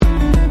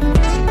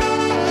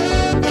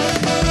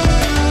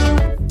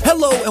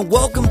and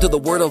welcome to the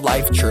Word of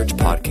Life Church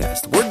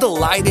podcast. We're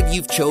delighted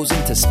you've chosen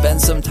to spend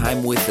some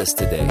time with us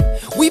today.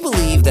 We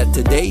believe that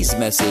today's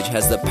message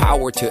has the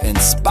power to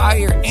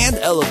inspire and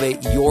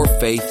elevate your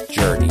faith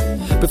journey.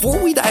 Before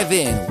we dive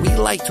in, we'd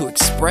like to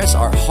express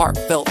our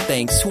heartfelt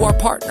thanks to our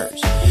partners.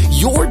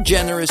 Your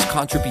generous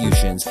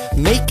contributions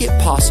make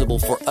it possible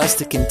for us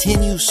to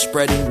continue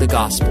spreading the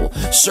gospel,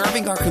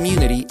 serving our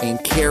community,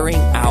 and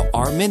carrying out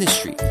our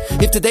ministry.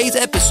 If today's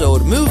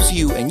episode moves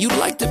you and you'd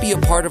like to be a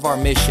part of our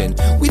mission,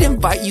 we'd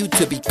invite you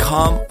to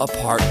become a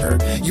partner.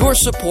 Your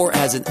support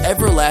has an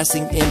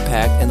everlasting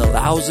impact and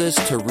allows us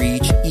to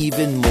reach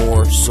even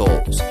more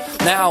souls.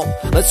 Now,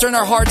 let's turn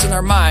our hearts and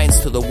our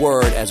minds to the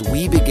Word as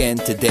we begin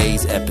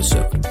today's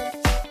episode.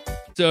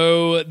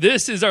 So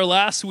this is our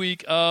last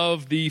week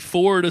of the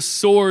Four to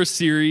Soar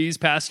series.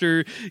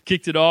 Pastor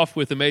kicked it off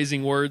with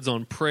amazing words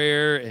on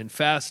prayer and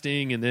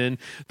fasting, and then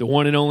the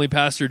one and only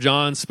Pastor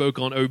John spoke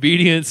on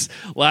obedience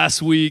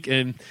last week.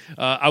 And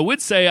I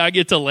would say I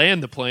get to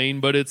land the plane,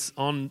 but it's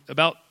on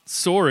about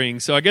soaring.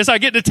 So I guess I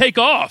get to take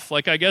off.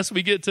 I guess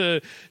we get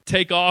to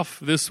take off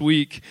this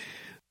week.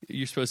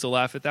 You're supposed to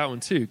laugh at that one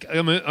too.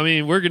 I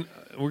mean, we're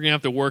gonna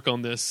have to work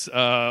on this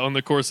on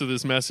the course of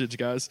this message,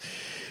 guys.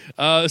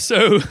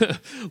 So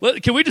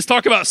can we just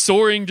talk about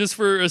soaring just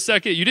for a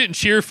second? You didn't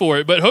cheer for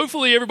it, but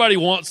hopefully everybody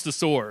wants to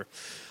soar.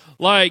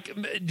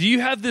 Do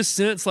you have this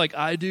sense, like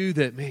I do,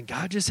 that man,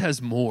 God just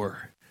has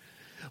more?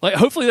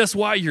 Hopefully that's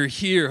why you're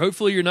here.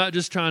 Hopefully you're not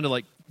just trying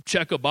to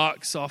check a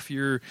box off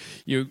your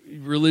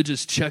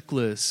religious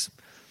checklist.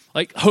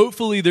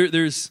 Hopefully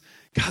there's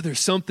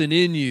something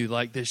in you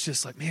that's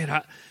just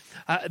man,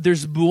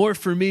 there's more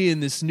for me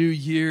in this new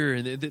year,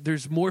 and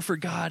there's more for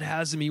God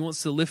has in me. He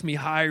wants to lift me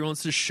higher. He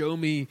wants to show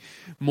me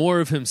more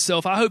of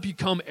himself. I hope you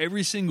come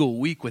every single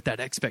week with that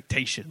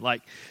expectation.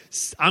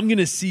 I'm going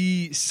to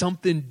see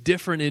something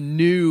different and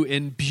new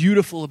and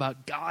beautiful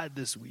about God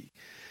this week.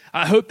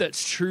 I hope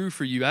that's true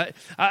for you. I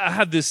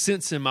have this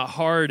sense in my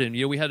heart, and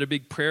we had a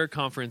big prayer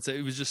conference.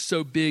 It was just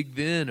so big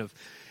then of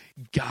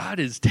God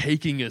is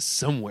taking us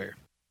somewhere.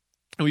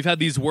 And we've had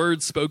these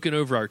words spoken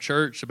over our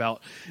church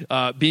about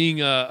being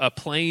a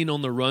plane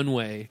on the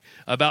runway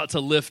about to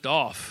lift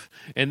off.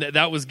 And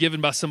that was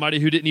given by somebody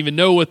who didn't even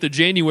know what the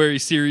January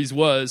series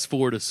was,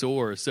 Four to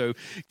Soar. So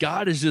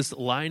God is just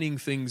lining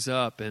things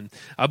up. And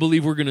I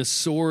believe we're going to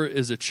soar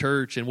as a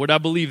church. And what I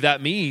believe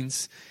that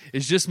means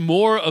is just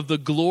more of the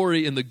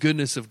glory and the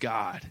goodness of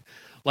God.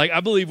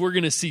 I believe we're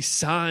going to see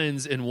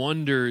signs and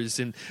wonders,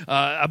 and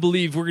I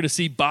believe we're going to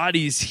see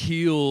bodies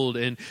healed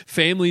and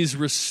families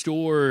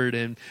restored.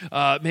 And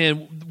man,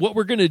 what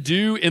we're going to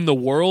do in the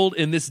world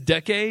in this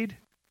decade,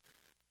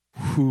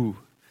 I'm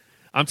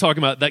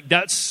talking about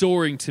that's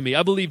soaring to me.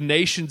 I believe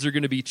nations are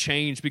going to be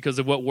changed because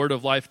of what Word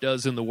of Life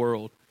does in the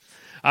world.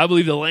 I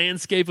believe the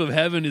landscape of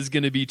heaven is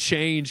going to be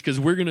changed because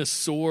we're going to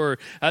soar.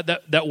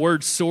 That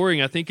word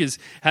soaring, I think,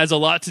 has a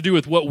lot to do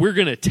with what we're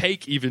going to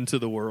take even to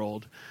the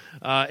world.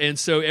 And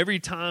so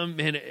every time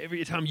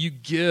you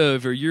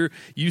give or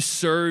you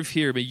serve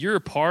here, but you're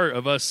a part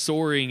of us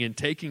soaring and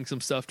taking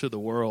some stuff to the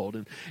world.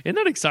 And isn't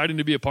that exciting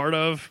to be a part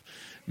of?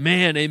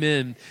 Man,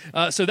 amen.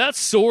 So that's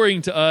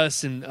soaring to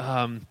us,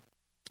 and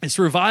it's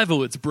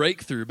revival, it's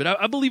breakthrough. But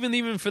I believe in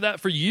even for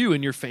that for you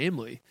and your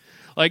family.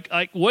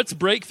 What's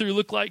breakthrough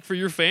look like for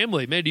your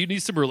family? Man, do you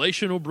need some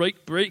relational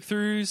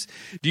breakthroughs?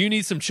 Do you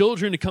need some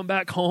children to come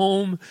back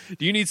home?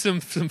 Do you need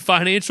some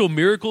financial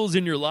miracles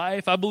in your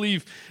life? I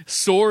believe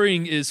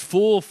soaring is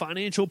full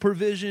financial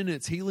provision.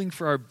 It's healing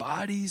for our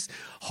bodies,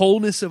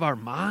 wholeness of our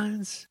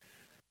minds.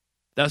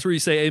 That's where you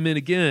say amen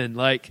again.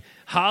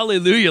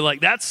 Hallelujah.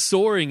 That's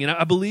soaring. And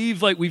I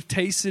believe we've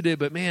tasted it,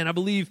 but man, I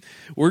believe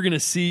we're going to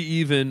see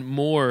even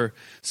more.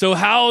 So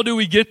how do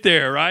we get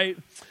there, right?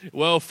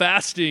 Well,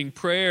 fasting,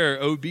 prayer,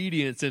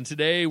 obedience, and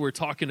today we're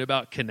talking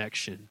about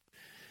connection.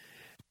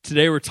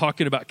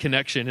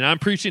 And I'm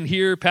preaching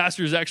here.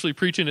 Pastor's actually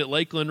preaching at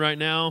Lakeland right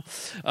now.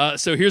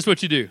 So here's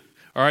what you do.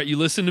 All right, you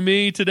listen to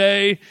me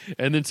today,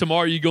 and then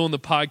tomorrow you go on the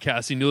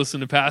podcast and you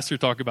listen to Pastor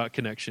talk about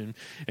connection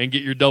and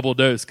get your double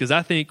dose, because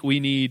I think we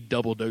need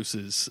double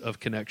doses of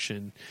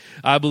connection.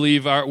 I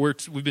believe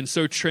we've been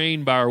so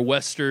trained by our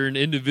Western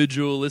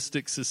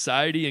individualistic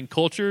society and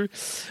culture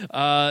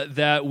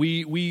that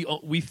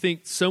we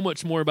think so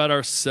much more about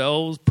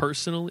ourselves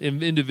personally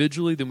and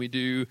individually than we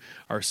do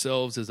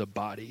ourselves as a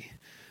body.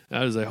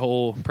 That is a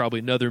whole, probably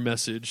another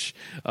message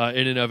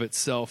in and of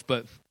itself,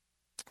 but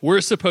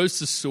we're supposed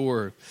to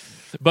soar.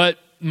 But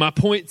my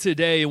point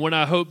today, and what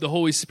I hope the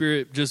Holy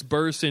Spirit just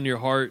bursts in your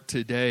heart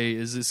today,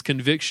 is this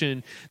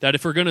conviction that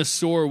if we're going to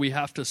soar, we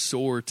have to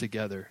soar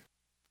together.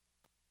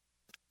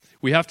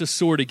 We have to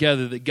soar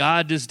together, that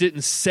God just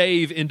didn't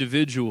save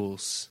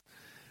individuals.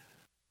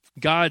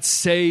 God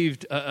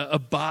saved a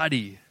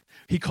body.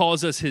 He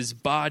calls us his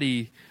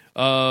body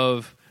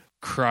of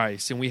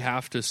Christ, and we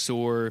have to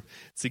soar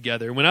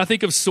together. When I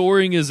think of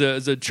soaring as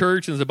a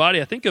church and as a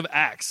body, I think of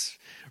Acts.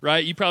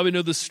 Right? You probably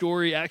know the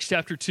story, Acts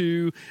chapter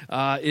 2.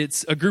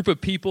 It's a group of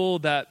people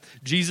that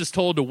Jesus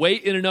told to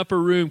wait in an upper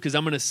room because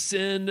I'm going to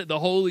send the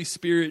Holy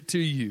Spirit to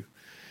you.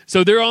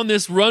 So they're on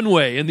this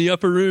runway in the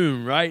upper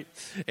room, right?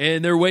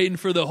 And they're waiting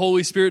for the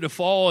Holy Spirit to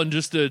fall and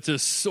just to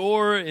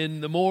soar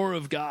in the more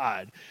of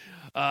God.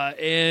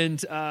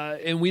 And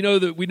we know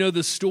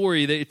the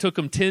story that it took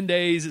them 10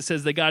 days. It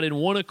says they got in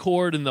one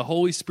accord and the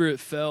Holy Spirit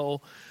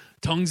fell.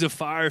 Tongues of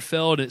fire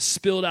fell and it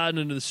spilled out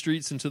into the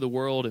streets, into the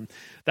world. And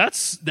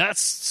that's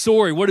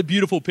soaring. What a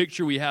beautiful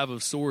picture we have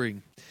of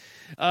soaring.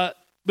 But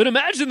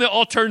imagine the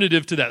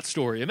alternative to that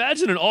story.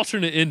 Imagine an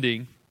alternate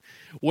ending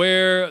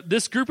where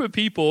this group of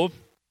people,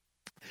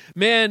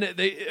 man,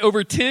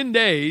 over 10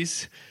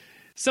 days,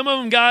 some of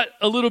them got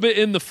a little bit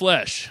in the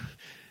flesh.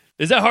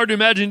 Is that hard to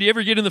imagine? Do you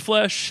ever get in the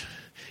flesh?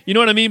 You know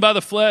what I mean by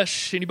the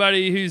flesh?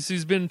 Anybody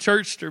who's been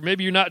churched, or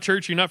maybe you're not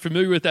church, you're not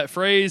familiar with that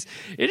phrase.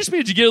 It just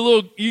means you get a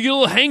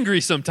little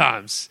hangry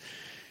sometimes.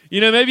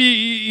 You know, maybe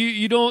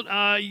you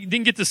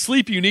didn't get the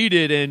sleep you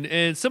needed,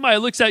 and somebody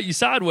looks at you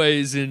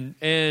sideways, and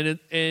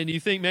you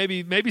think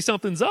maybe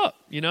something's up.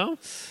 You know,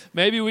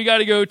 maybe we got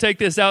to go take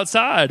this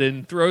outside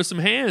and throw some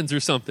hands or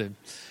something.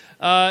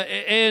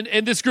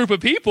 And this group of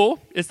people,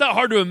 it's not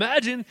hard to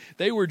imagine,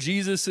 they were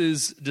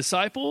Jesus's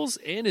disciples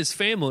and his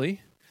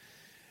family.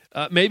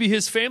 Maybe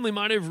his family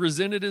might have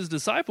resented his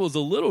disciples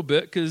a little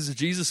bit because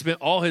Jesus spent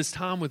all his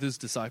time with his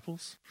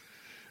disciples.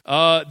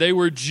 They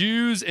were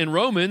Jews and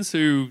Romans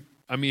who,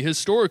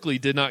 historically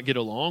did not get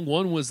along.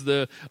 One was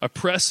the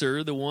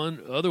oppressor, the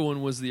other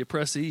one was the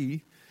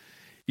oppressee.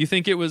 You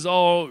think it was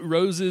all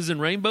roses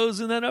and rainbows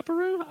in that upper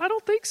room? I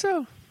don't think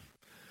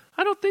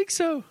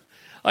so.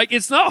 Like,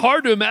 it's not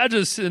hard to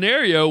imagine a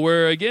scenario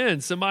where, again,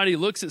 somebody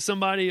looks at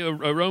somebody, a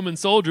Roman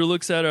soldier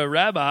looks at a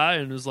rabbi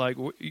and is like,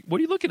 what are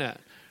you looking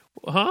at?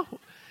 Huh?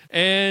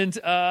 And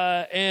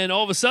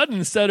all of a sudden,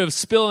 instead of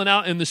spilling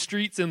out in the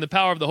streets in the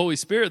power of the Holy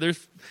Spirit,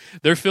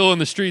 they're filling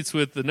the streets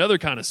with another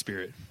kind of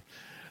spirit.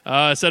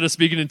 Instead of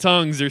speaking in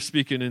tongues, they're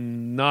speaking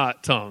in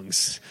not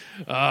tongues.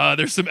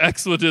 There's some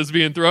expletives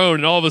being thrown,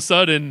 and all of a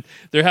sudden,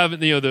 they're having,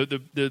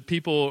 the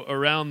people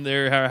around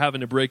there are having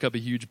to break up a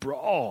huge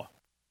brawl.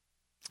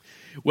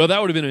 Well,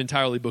 that would have been an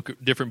entirely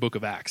different book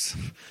of Acts.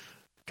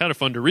 Kind of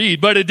fun to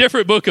read, but a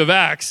different book of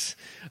Acts.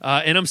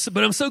 But I'm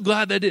so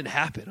glad that didn't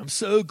happen. I'm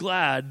so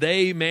glad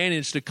they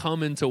managed to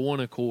come into one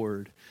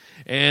accord,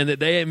 and that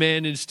they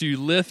managed to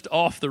lift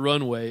off the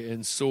runway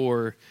and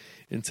soar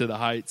into the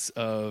heights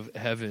of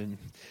heaven.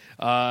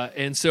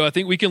 And so I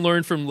think we can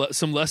learn from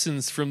some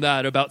lessons from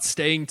that about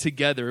staying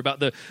together, about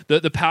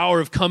the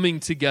power of coming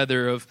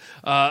together,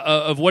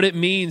 of what it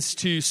means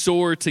to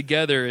soar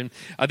together. And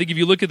I think if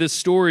you look at this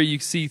story, you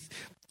see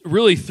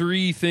really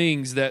three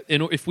things that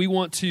if we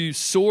want to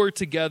soar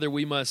together,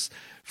 we must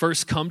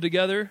first come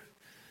together,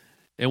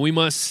 and we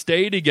must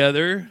stay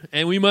together,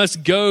 and we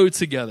must go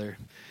together.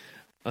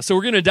 So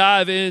we're going to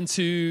dive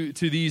into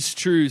these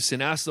truths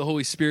and ask the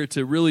Holy Spirit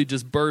to really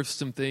just birth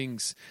some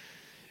things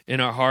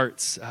in our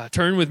hearts.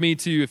 Turn with me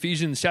to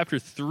Ephesians chapter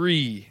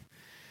 3.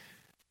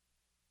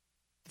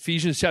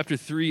 Ephesians chapter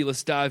 3,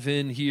 let's dive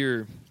in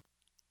here.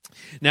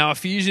 Now,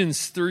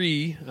 Ephesians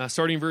 3,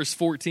 starting verse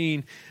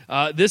 14,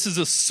 this is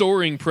a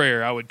soaring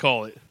prayer, I would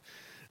call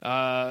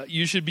it.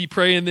 You should be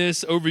praying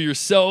this over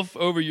yourself,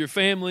 over your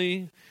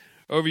family,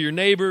 over your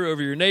neighbor,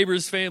 over your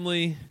neighbor's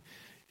family.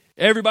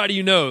 Everybody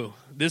you know,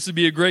 this would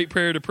be a great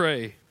prayer to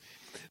pray.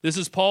 This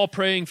is Paul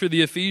praying for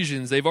the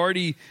Ephesians. They've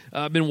already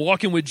been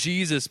walking with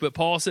Jesus, but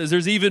Paul says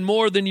there's even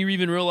more than you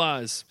even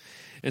realize.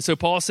 And so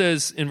Paul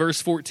says in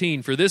verse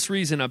 14, "For this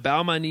reason I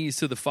bow my knees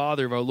to the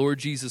Father of our Lord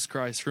Jesus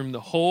Christ, from the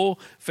whole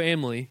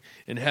family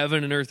in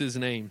heaven and earth is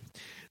named,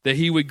 that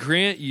he would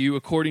grant you,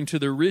 according to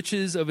the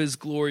riches of his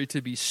glory,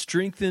 to be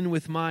strengthened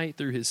with might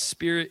through his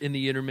Spirit in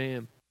the inner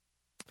man,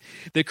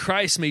 that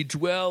Christ may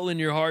dwell in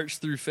your hearts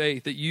through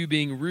faith, that you,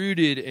 being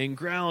rooted and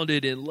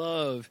grounded in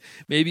love,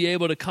 may be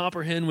able to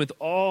comprehend with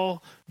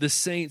all the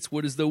saints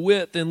what is the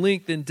width and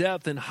length and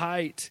depth and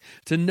height,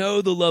 to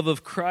know the love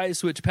of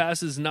Christ which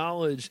passes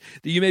knowledge,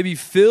 that you may be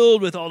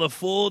filled with all the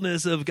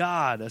fullness of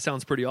God." That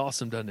sounds pretty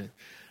awesome, doesn't it?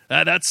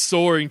 That's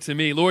soaring to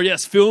me. Lord,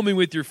 yes, fill me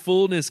with your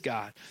fullness,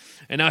 God.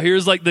 And now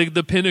here's like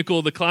the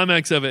pinnacle, the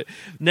climax of it.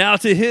 "Now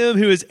to him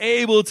who is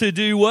able to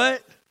do"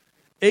 what?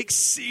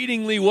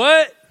 Exceedingly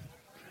what?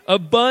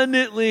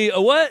 Abundantly,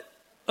 what?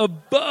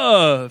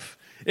 Above.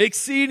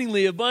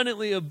 Exceedingly,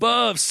 abundantly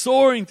above,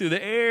 soaring through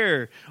the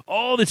air,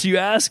 all that you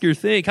ask or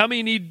think. How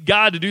many need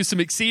God to do some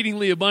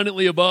exceedingly,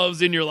 abundantly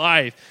aboves in your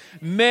life?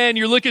 Man,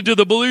 you're looking to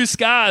the blue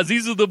skies.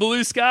 These are the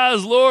blue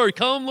skies, Lord.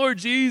 Come, Lord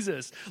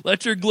Jesus.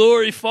 Let your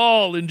glory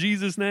fall in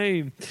Jesus'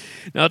 name.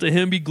 "Now to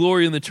him be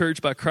glory in the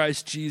church by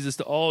Christ Jesus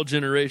to all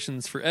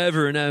generations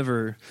forever and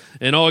ever."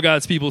 And all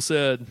God's people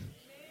said,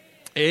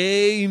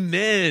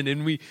 Amen.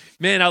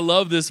 And I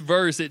love this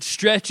verse. It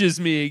stretches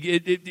me.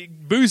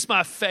 It boosts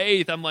my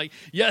faith. I'm like,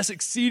 yes,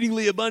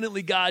 exceedingly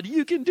abundantly, God,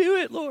 you can do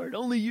it, Lord.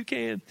 Only you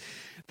can.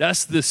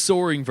 That's the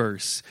soaring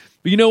verse.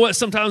 But you know what?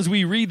 Sometimes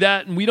we read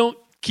that and we don't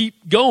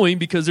keep going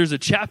because there's a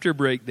chapter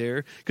break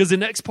there, because the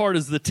next part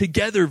is the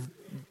together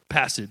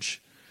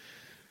passage.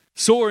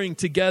 Soaring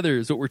together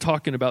is what we're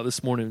talking about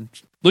this morning.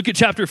 Look at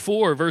chapter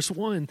 4, verse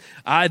 1.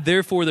 I,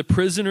 therefore, the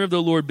prisoner of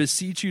the Lord,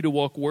 beseech you to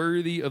walk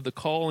worthy of the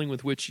calling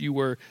with which you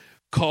were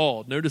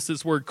called. Notice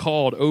this word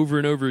called over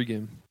and over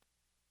again.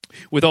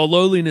 With all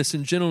lowliness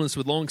and gentleness,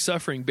 with long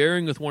suffering,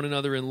 bearing with one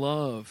another in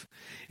love,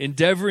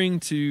 endeavoring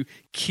to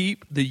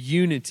keep the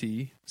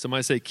unity,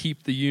 somebody say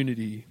keep the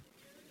unity,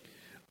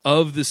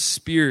 of the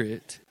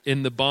Spirit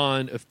in the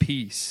bond of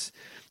peace.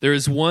 There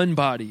is one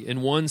body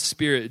and one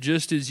Spirit,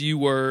 just as you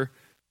were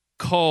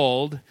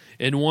called,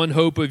 and one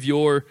hope of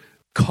your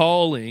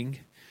calling,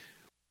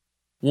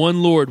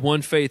 one Lord,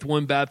 one faith,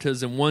 one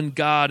baptism, one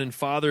God and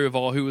Father of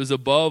all, who is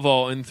above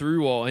all and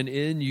through all and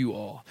in you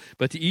all.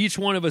 But to each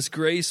one of us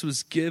grace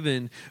was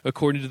given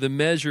according to the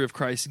measure of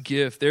Christ's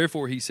gift.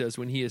 Therefore, he says,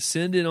 when he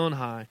ascended on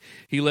high,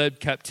 he led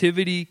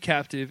captivity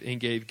captive and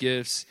gave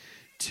gifts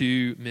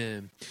to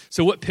men.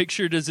 So what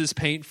picture does this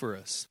paint for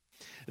us?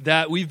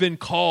 That we've been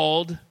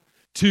called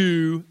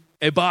to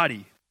a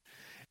body,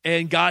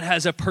 and God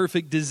has a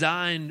perfect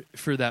design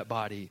for that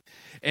body.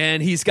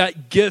 And he's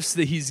got gifts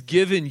that he's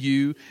given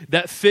you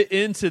that fit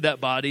into that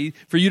body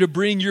for you to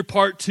bring your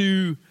part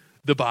to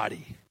the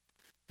body.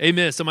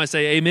 Amen. Somebody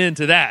say amen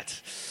to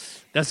that.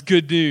 That's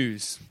good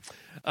news.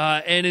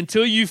 And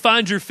until you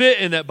find your fit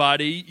in that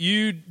body,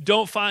 you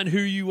don't find who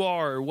you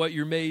are or what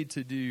you're made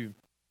to do.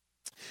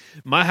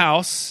 My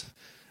house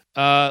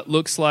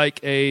looks like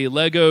a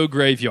Lego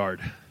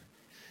graveyard.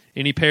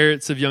 Any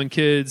parents of young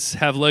kids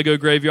have Lego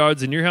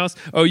graveyards in your house?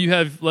 Oh, you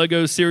have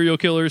Lego serial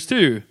killers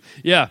too.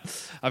 Yeah,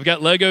 I've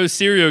got Lego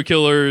serial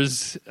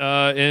killers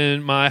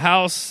in my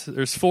house.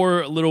 There's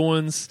 4 little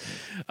ones.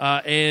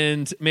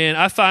 And man,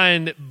 I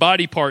find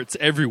body parts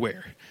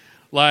everywhere.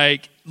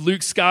 Like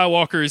Luke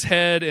Skywalker's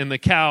head and the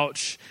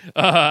couch.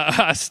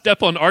 I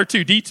step on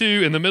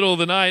R2-D2 in the middle of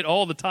the night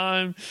all the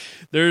time.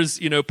 There's,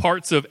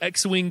 parts of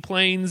X-Wing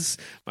planes.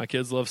 My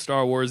kids love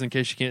Star Wars, in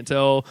case you can't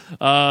tell.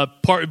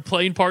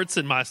 Plane parts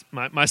in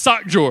my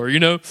sock drawer,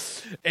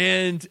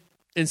 And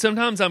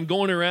sometimes I'm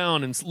going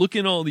around and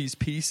looking at all these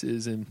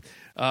pieces, and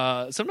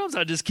sometimes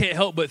I just can't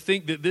help but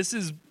think that this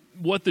is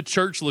what the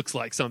church looks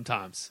like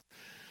sometimes.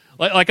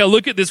 Like I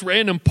look at this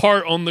random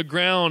part on the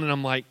ground, and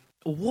I'm like,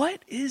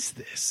 what is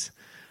this?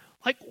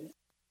 Like,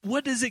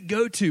 what does it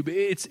go to?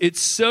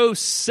 It's so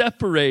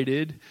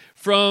separated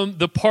from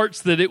the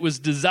parts that it was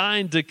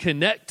designed to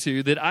connect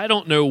to that I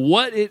don't know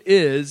what it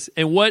is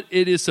and what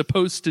it is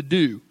supposed to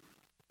do.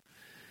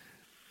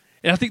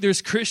 And I think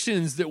there's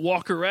Christians that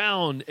walk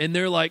around and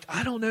they're like,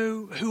 I don't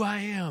know who I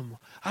am.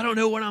 I don't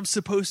know what I'm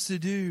supposed to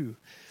do,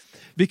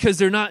 because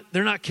they're not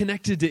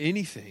connected to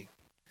anything.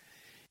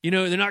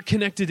 They're not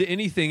connected to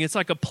anything. It's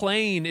like a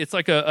plane. It's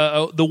like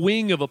the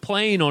wing of a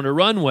plane on a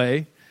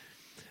runway.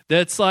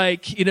 That's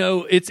like,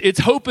 it's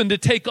hoping to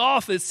take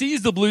off. It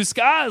sees the blue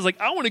skies. Like,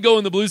 I want to go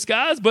in the blue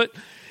skies, but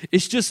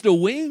it's just a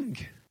wing.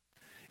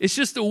 It's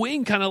just a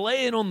wing kind of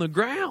laying on the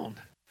ground.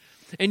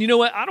 And you know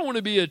what? I don't want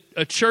to be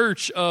a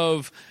church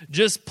of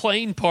just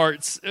plane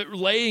parts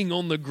laying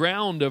on the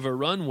ground of a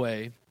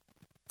runway.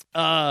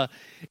 And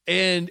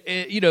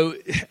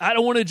I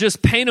don't want to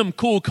just paint them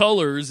cool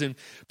colors and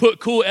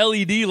put cool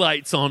LED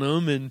lights on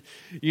them and,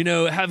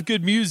 have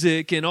good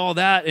music and all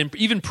that, and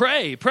even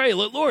pray,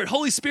 Lord,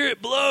 Holy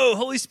Spirit, blow,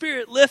 Holy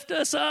Spirit, lift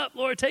us up,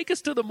 Lord, take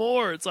us to the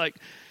more. It's like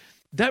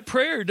that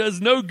prayer does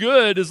no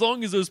good as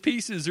long as those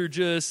pieces are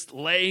just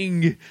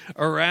laying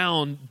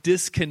around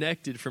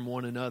disconnected from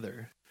one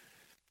another.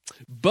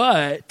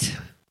 But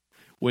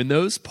when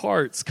those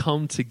parts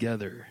come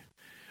together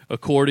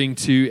according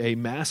to a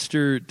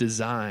master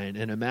design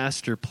and a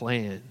master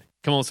plan.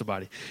 Come on,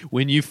 somebody.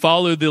 When you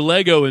follow the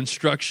Lego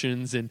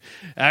instructions and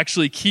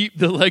actually keep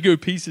the Lego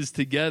pieces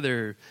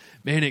together,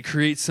 man, it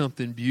creates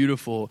something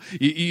beautiful.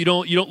 You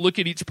don't look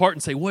at each part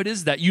and say, what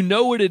is that? You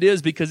know what it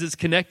is because it's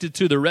connected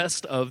to the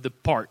rest of the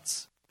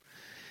parts.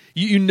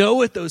 You know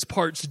what those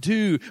parts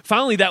do.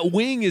 Finally, that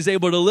wing is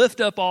able to lift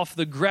up off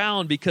the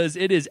ground because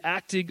it is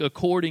acting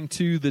according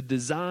to the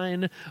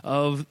design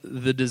of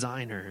the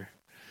designer.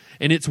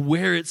 And it's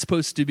where it's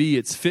supposed to be.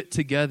 It's fit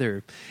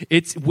together.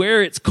 It's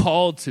where it's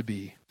called to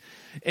be.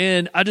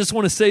 And I just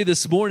want to say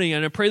this morning,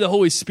 and I pray the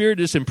Holy Spirit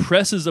just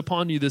impresses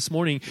upon you this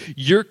morning,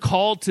 you're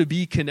called to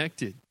be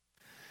connected.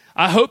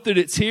 I hope that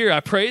it's here. I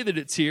pray that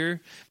it's here.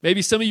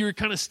 Maybe some of you are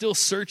kind of still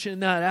searching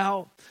that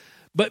out.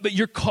 But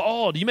you're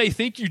called. You may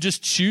think you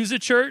just choose a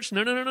church.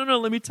 No.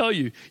 Let me tell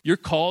you, you're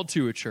called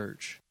to a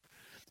church.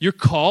 You're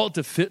called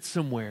to fit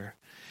somewhere.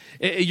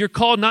 You're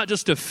called not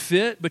just to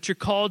fit, but you're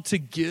called to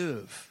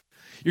give.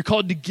 You're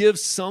called to give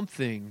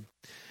something.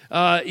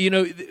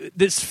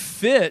 This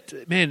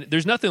fit, man,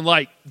 there's nothing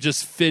like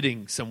just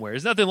fitting somewhere.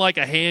 There's nothing like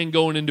a hand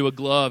going into a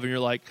glove and you're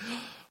like,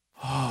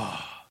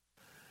 oh,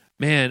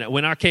 man,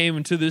 when I came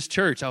into this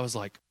church, I was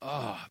like,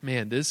 oh,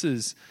 man, this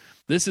is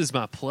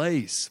my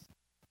place.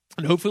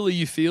 And hopefully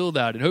you feel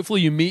that. And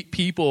hopefully you meet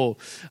people,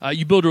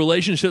 you build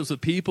relationships with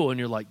people and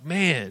you're like,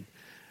 man,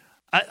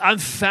 I'm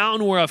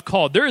found where I've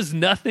called. There is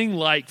nothing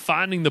like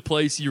finding the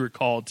place you were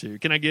called to.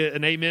 Can I get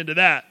an amen to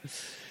that?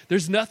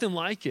 There's nothing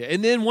like it.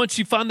 And then once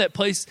you find that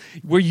place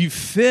where you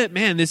fit,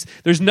 man,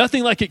 there's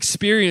nothing like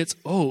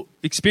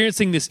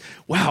experiencing this,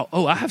 wow,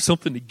 I have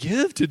something to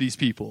give to these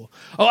people.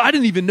 Oh, I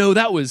didn't even know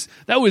that was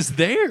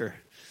there.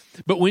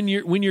 But when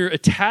you're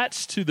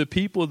attached to the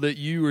people that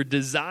you were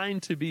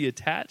designed to be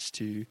attached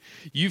to,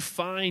 you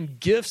find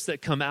gifts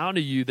that come out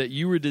of you that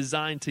you were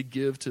designed to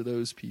give to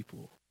those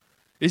people.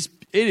 It's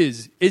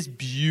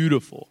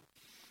beautiful.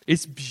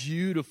 It's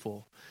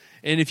beautiful.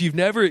 And if you've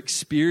never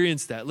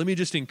experienced that, let me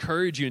just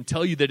encourage you and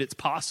tell you that it's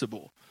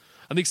possible.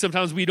 I think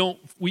sometimes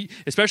we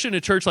especially in a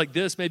church like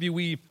this, maybe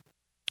we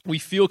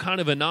feel kind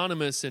of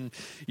anonymous and,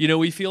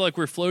 we feel like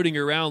we're floating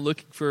around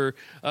looking for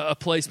a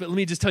place. But let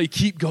me just tell you,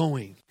 keep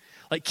going.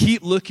 Like,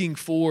 keep looking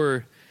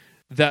for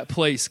that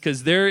place,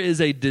 because there is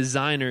a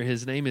designer.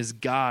 His name is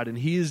God, and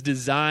he has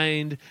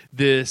designed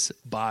this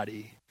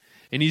body.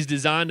 And he's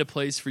designed a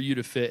place for you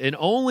to fit. And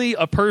only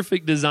a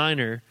perfect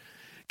designer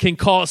can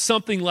cause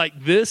something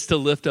like this to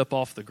lift up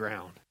off the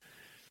ground.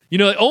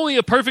 Only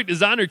a perfect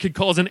designer could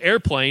cause an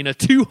airplane, a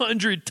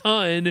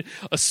 200-ton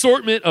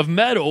assortment of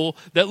metal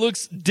that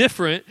looks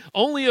different.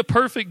 Only a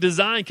perfect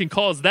design can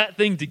cause that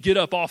thing to get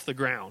up off the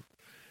ground.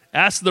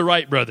 Ask the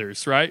Wright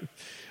brothers, right?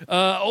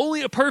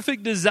 Only a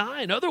perfect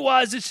design.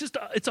 Otherwise,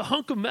 it's a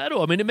hunk of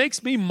metal. I mean, it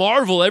makes me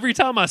marvel every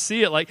time I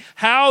see it. Like,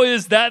 how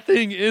is that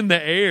thing in the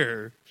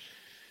air?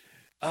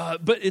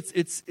 But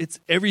it's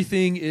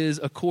everything is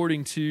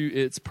according to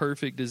its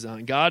perfect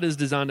design. God has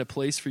designed a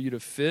place for you to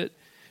fit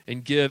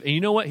and give. And you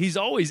know what? He's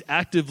always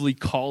actively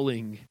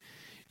calling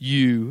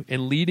you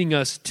and leading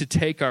us to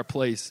take our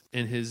place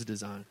in his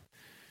design.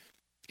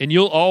 And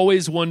you'll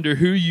always wonder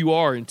who you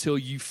are until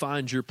you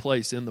find your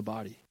place in the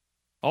body.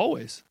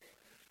 Always.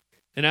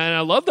 And I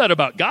love that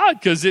about God,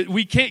 because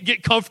we can't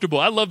get comfortable.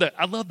 I love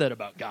that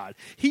about God.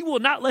 He will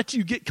not let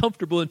you get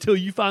comfortable until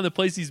you find the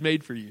place he's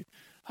made for you.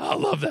 I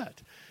love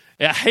that.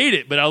 I hate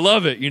it, but I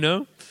love it,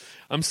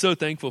 I'm so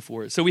thankful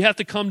for it. So we have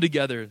to come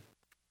together.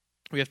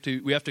 We have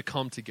to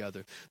come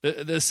together.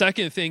 The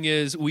second thing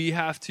is we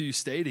have to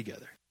stay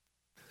together.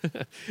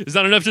 It's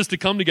not enough just to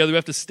come together. We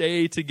have to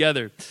stay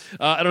together.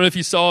 I don't know if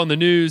you saw in the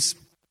news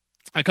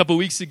a couple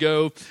weeks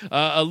ago,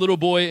 a little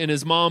boy and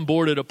his mom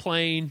boarded a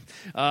plane.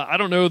 I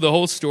don't know the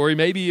whole story.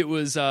 Maybe it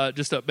was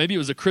maybe it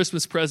was a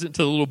Christmas present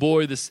to the little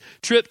boy. This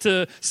trip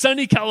to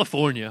sunny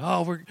California.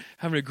 Oh, we're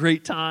having a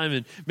great time,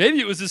 and maybe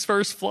it was his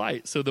first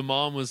flight. So the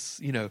mom was,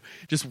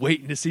 just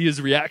waiting to see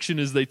his reaction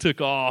as they took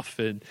off,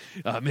 and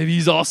maybe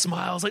he's all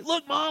smiles, like,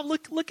 "Look, Mom,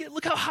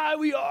 look how high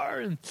we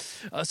are." And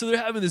so they're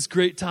having this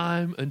great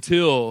time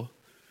until,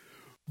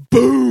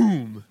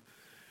 boom.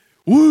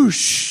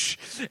 Whoosh!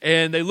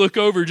 And they look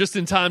over just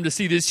in time to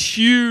see this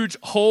huge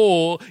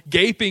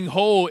gaping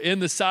hole in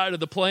the side of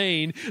the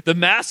plane. The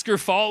masks are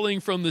falling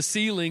from the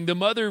ceiling. The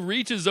mother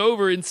reaches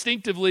over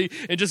instinctively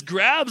and just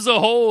grabs a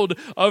hold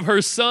of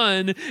her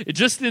son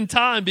just in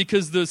time,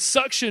 because the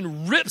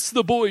suction rips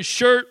the boy's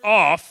shirt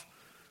off.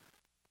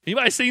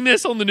 Anybody seen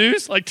this on the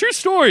news? Like, true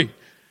story.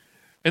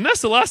 And that's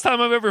the last time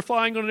I'm ever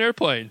flying on an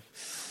airplane.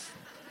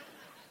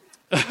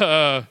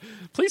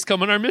 Please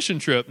come on our mission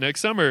trip next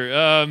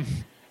summer.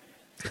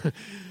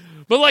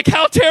 But like,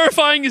 how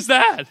terrifying is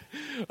that?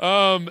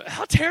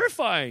 How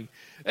terrifying.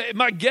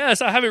 My guess,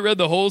 I haven't read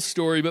the whole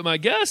story, but my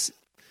guess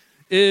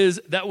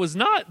is that was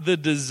not the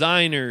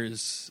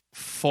designer's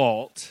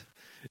fault.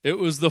 It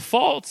was the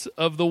fault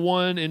of the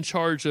one in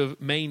charge of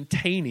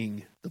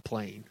maintaining the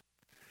plane.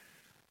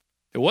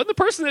 It wasn't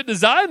the person that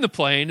designed the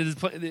plane.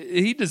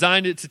 He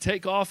designed it to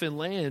take off and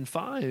land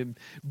fine.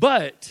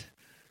 But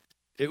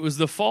it was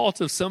the fault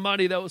of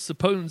somebody that was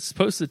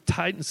supposed to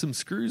tighten some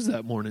screws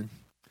that morning.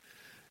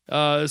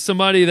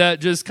 Somebody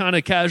that just kind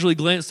of casually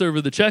glanced over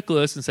the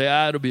checklist and say,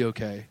 it'll be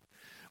okay.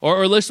 Or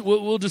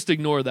we'll just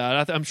ignore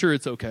that. I'm sure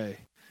it's okay.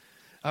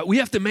 We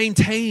have to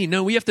maintain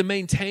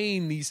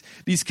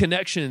these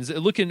connections.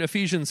 Look in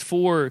Ephesians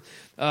 4,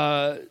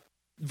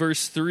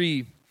 verse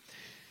 3.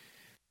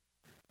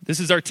 This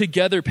is our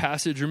together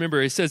passage.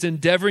 Remember, it says,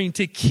 endeavoring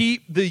to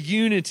keep the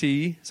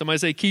unity. Somebody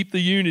say, keep the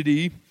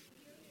unity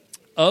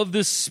of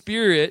the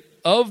Spirit,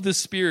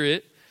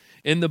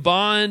 in the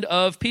bond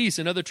of peace.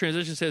 Another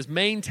translation says,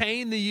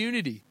 maintain the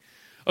unity.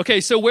 Okay,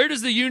 so where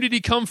does the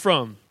unity come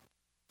from?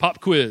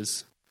 Pop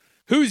quiz.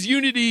 Whose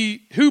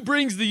unity? Who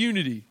brings the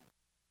unity?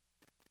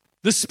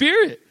 The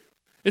Spirit.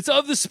 It's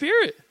of the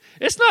Spirit.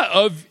 It's not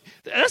of,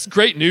 that's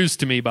great news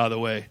to me, by the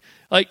way.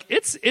 Like,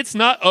 it's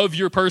not of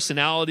your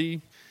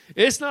personality.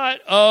 It's not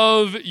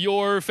of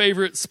your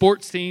favorite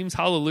sports teams.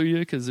 Hallelujah,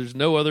 because there's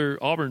no other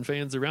Auburn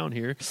fans around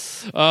here.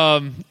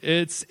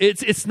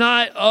 It's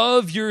not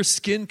of your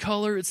skin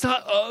color. It's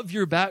not of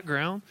your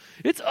background.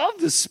 It's of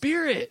the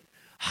Spirit.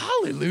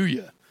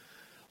 Hallelujah.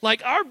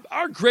 Like,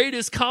 our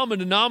greatest common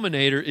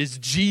denominator is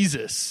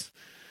Jesus.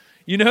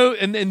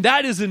 And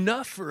that is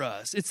enough for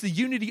us. It's the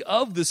unity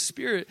of the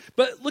Spirit.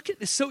 But look at,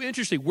 it's so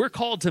interesting. We're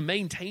called to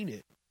maintain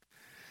it.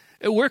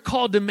 we're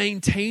called to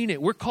maintain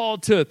it. We're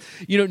called to,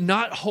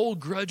 not hold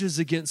grudges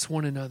against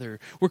one another.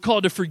 We're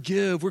called to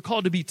forgive. We're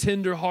called to be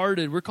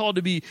tenderhearted. We're called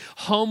to be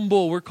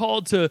humble. We're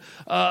called to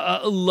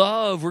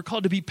love. We're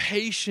called to be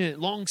patient,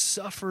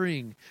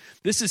 long-suffering.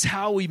 This is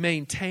how we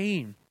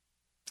maintain.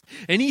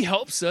 And he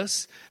helps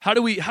us. How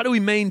do we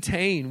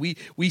maintain?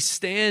 We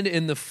stand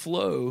in the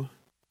flow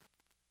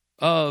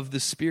of the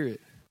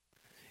Spirit.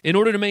 In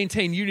order to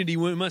maintain unity,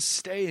 we must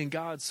stay in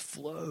God's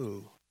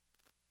flow.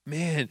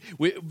 Man,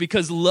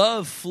 because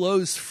love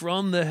flows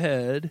from the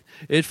head,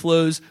 it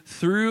flows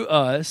through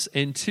us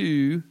and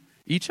to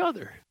each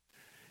other.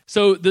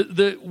 So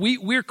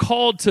we're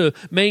called to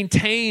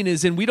maintain,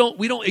 as in we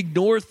don't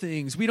ignore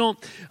things. We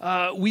don't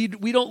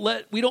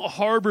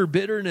harbor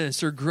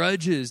bitterness or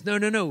grudges.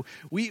 No.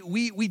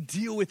 We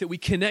deal with it. We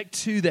connect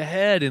to the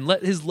head and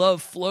let his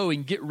love flow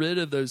and get rid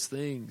of those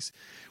things.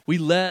 We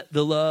let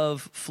the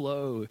love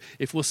flow.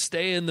 If we'll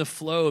stay in the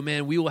flow,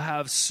 man, we will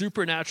have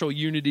supernatural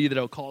unity that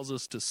will cause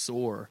us to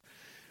soar.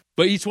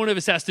 But each one of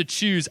us has to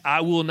choose,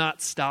 I will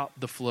not stop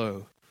the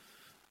flow.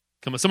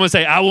 Come on, someone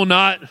say, I will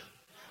not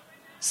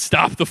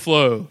stop the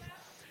flow.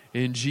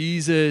 In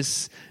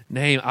Jesus'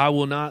 name, I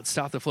will not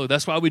stop the flow.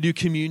 That's why we do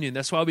communion.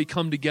 That's why we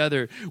come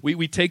together.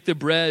 We take the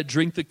bread,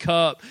 drink the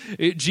cup.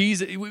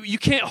 You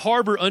can't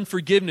harbor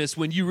unforgiveness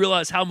when you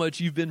realize how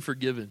much you've been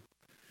forgiven.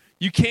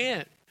 You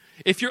can't.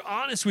 If you're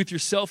honest with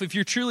yourself, if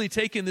you're truly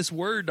taking this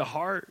word to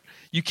heart,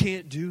 you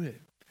can't do it.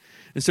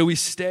 And so we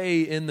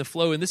stay in the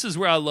flow. And this is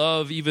where I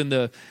love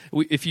even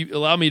if you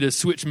allow me to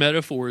switch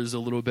metaphors a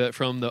little bit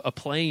from a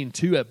plane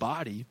to a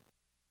body,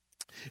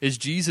 as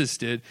Jesus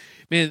did.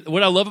 Man,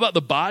 what I love about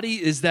the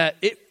body is that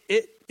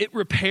it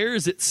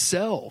repairs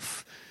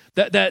itself.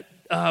 That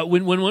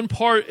when one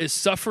part is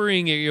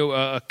suffering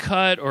a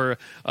cut or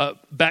a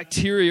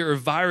bacteria or a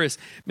virus,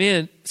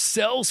 man,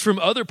 cells from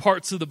other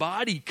parts of the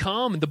body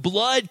come, and the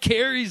blood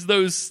carries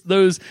those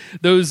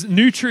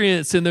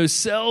nutrients and those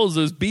cells,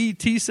 those B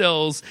T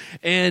cells,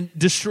 and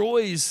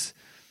destroys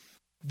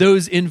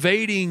those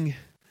invading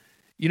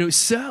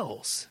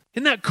cells.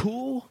 Isn't that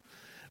cool?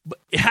 But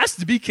it has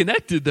to be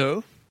connected,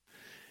 though.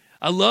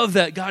 I love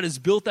that God has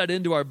built that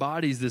into our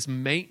bodies, this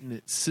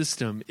maintenance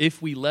system,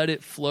 if we let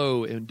it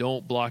flow and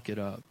don't block it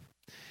up.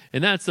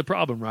 And that's the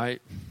problem,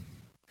 right?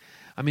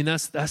 I mean,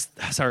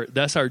 that's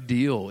our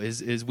deal,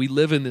 is we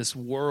live in this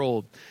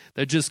world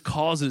that just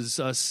causes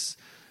us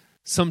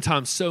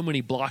sometimes so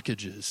many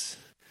blockages.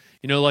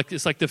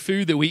 It's like the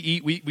food that we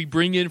eat, we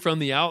bring in from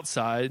the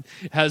outside,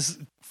 has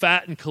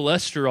fat and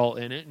cholesterol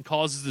in it and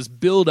causes this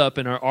buildup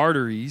in our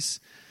arteries,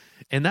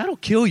 and that'll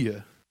kill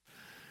you.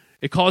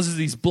 It causes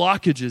these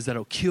blockages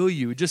that'll kill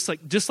you. Just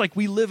like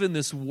we live in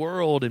this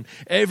world, and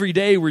every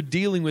day we're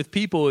dealing with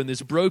people in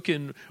this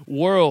broken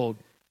world.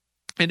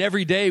 And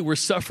every day we're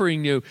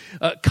suffering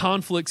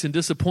conflicts and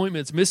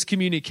disappointments,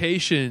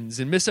 miscommunications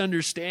and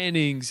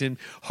misunderstandings and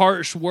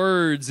harsh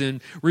words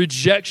and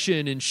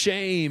rejection and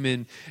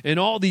shame and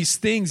all these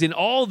things. And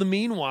all the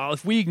meanwhile,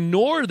 if we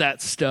ignore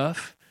that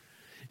stuff,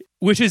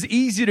 which is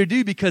easy to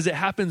do because it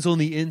happens on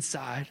the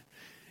inside,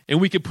 and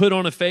we could put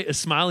on a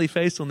smiley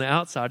face on the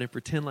outside and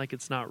pretend like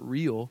it's not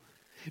real.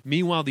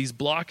 Meanwhile, these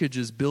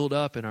blockages build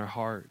up in our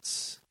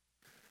hearts.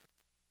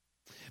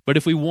 But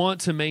if we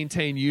want to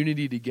maintain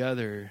unity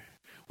together,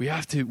 we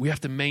have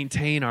to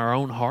maintain our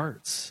own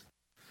hearts.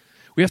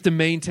 We have to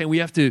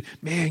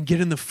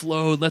get in the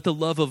flow and let the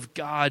love of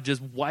God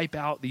just wipe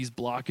out these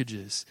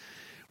blockages.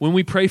 When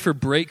we pray for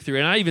breakthrough,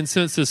 and I even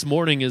sensed this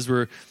morning as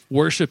we're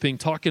worshiping,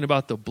 talking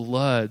about the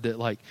blood,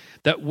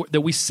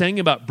 that we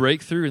sang about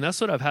breakthrough, and that's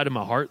what I've had in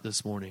my heart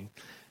this morning.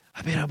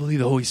 I believe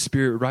the Holy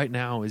Spirit right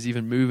now is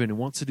even moving and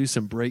wants to do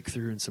some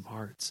breakthrough in some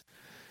hearts.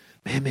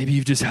 Man, maybe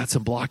you've just had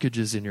some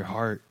blockages in your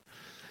heart.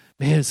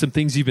 Man, some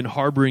things you've been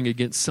harboring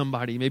against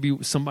somebody, maybe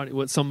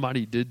what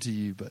somebody did to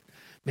you, but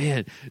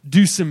man,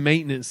 do some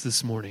maintenance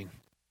this morning.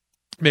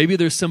 Maybe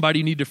there's somebody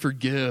you need to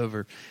forgive,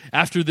 or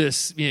after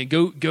this,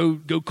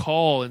 go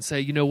call and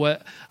say, you know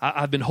what,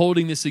 I've been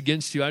holding this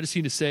against you. I just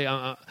need to say,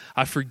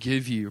 I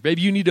forgive you. Or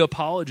maybe you need to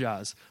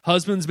apologize.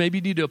 Husbands, maybe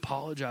you need to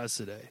apologize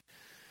today.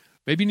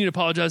 Maybe you need to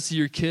apologize to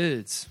your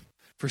kids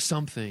for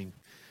something.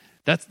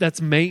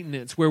 That's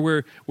maintenance, where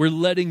we're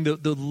letting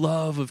the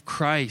love of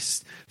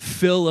Christ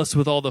fill us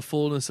with all the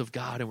fullness of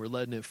God, and we're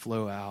letting it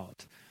flow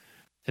out.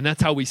 And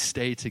that's how we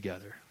stay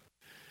together.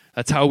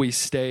 That's how we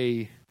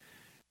stay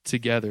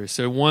together.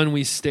 So 1,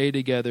 we stay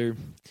together.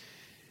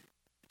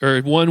 Or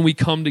 1, we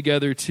come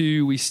together.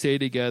 2, we stay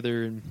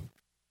together.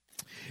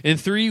 And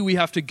 3, we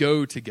have to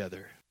go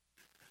together.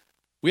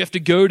 We have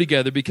to go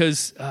together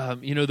because,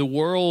 the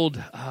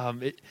world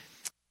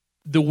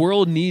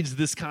needs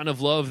this kind of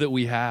love that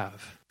we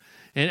have.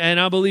 And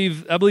I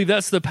believe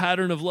that's the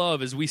pattern of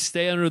love. As we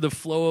stay under the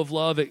flow of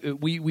love,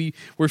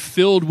 we're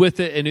filled with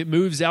it, and it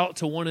moves out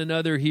to one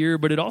another here,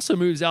 but it also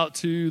moves out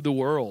to the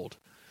world.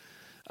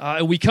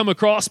 And we come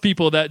across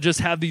people that just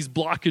have these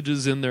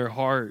blockages in their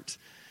heart.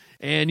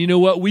 And you know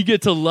what? We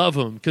get to love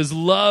them, because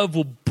love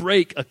will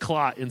break a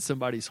clot in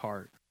somebody's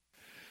heart.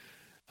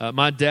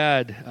 My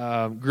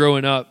dad,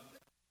 growing up,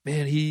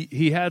 man,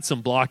 he had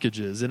some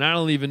blockages, and I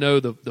don't even know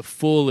the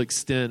full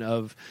extent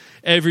of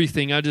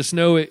everything. I just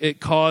know it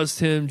caused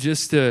him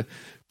just to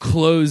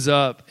close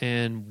up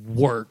and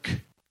work.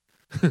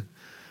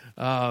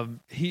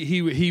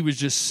 He was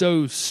just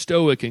so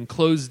stoic and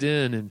closed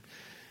in,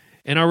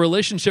 and our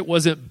relationship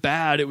wasn't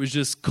bad. It was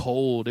just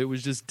cold. It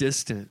was just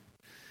distant.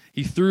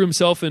 He threw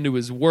himself into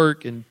his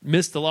work and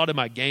missed a lot of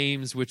my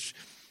games, which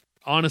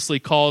honestly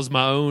caused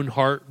my own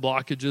heart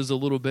blockages a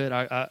little bit.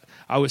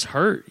 I was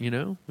hurt,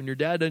 when your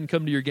dad doesn't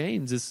come to your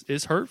games,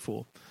 it's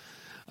hurtful.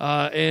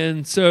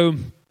 And so,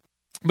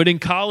 but in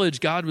college,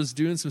 God was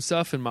doing some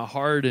stuff in my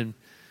heart, and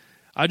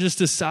I just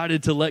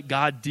decided to let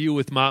God deal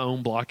with my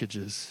own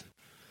blockages.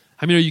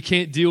 I mean, you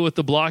can't deal with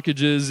the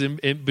blockages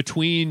in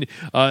between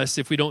us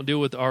if we don't deal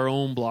with our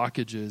own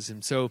blockages.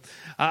 And so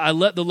I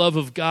let the love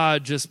of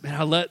God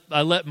I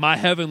let my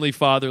Heavenly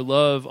Father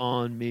love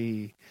on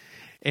me.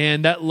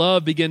 And that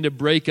love began to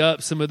break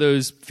up some of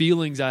those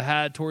feelings I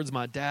had towards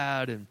my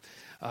dad and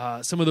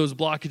some of those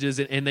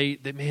blockages.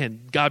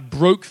 And God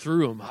broke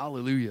through them.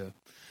 Hallelujah.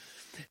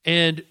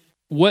 And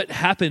what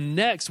happened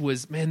next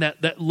was,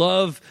 that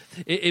love,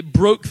 it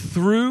broke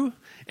through,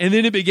 and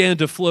then it began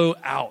to flow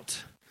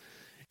out.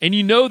 And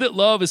you know that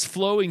love is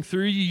flowing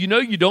through you. You know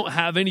you don't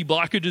have any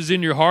blockages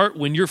in your heart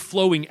when you're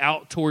flowing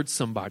out towards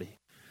somebody.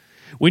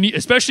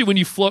 Especially when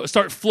you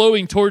start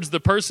flowing towards the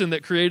person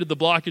that created the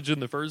blockage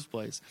in the first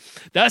place.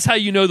 That's how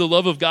you know the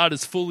love of God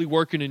is fully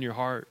working in your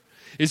heart.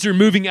 Is you're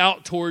moving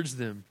out towards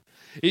them.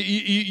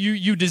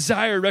 You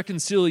desire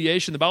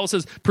reconciliation. The Bible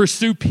says,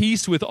 pursue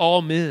peace with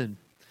all men.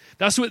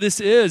 That's what this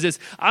is.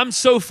 I'm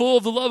so full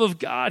of the love of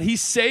God. He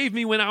saved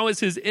me when I was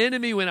his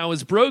enemy, when I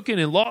was broken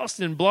and lost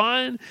and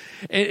blind.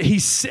 And he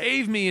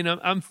saved me, and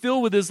I'm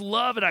filled with his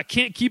love, and I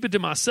can't keep it to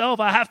myself.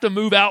 I have to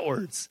move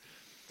outwards.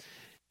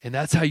 And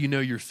that's how you know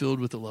you're filled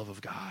with the love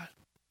of God.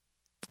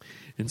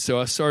 And so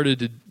I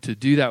started to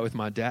do that with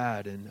my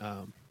dad,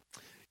 and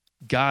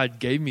God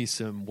gave me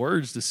some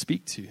words to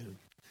speak to him.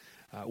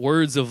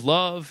 Words of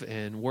love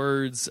and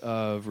words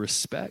of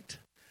respect.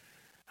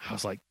 I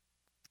was like,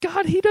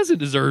 God, he doesn't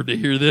deserve to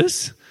hear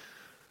this.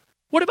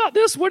 What about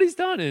this? What he's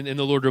done? And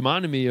the Lord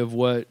reminded me of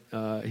what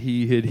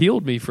he had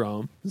healed me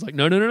from. He's like,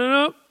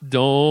 no.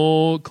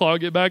 Don't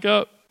clog it back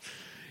up.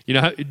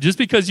 Just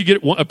because you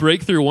get a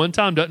breakthrough one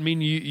time doesn't mean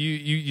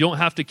you don't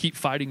have to keep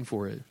fighting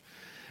for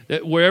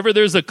it. Wherever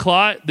there's a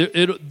clot,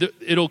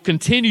 it'll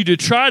continue to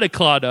try to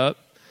clot up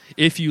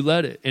if you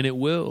let it, and it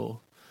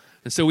will.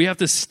 And so we have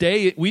to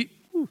stay.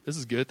 This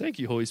is good. Thank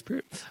you, Holy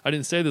Spirit. I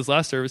didn't say this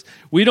last service.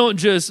 We don't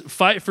just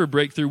fight for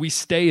breakthrough. We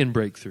stay in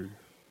breakthrough.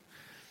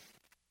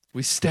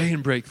 We stay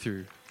in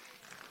breakthrough.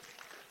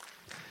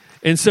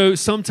 And so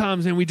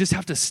sometimes, we just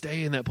have to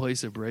stay in that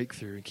place of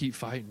breakthrough and keep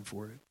fighting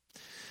for it.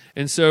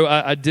 And so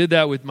I did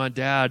that with my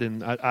dad,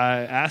 and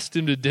I asked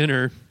him to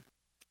dinner,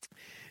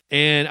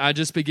 and I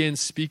just began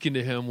speaking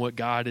to him what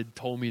God had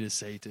told me to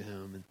say to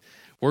him. And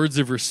words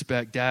of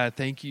respect. Dad,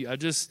 thank you. I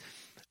just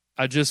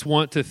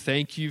want to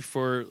thank you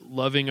for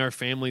loving our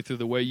family through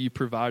the way you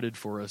provided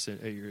for us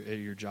at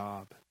your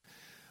job.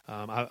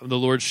 The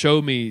Lord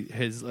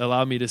has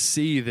allowed me to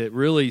see that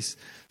really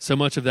so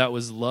much of that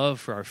was love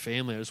for our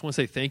family. I just want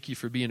to say thank you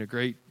for being a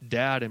great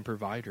dad and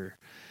provider.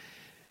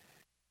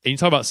 And you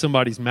talk about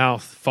somebody's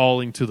mouth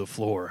falling to the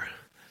floor.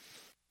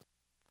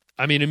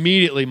 I mean,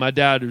 immediately my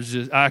dad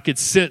I could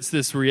sense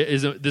this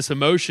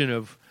emotion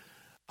of,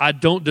 I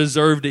don't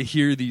deserve to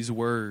hear these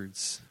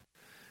words.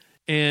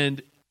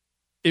 And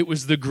it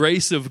was the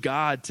grace of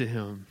God to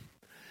him.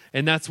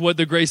 And that's what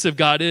the grace of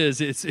God is.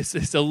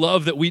 It's a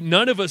love that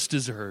none of us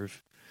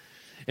deserve.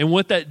 And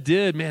what that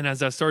did,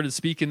 as I started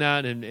speaking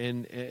that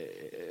and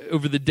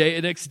over the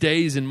next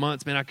days and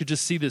months, I could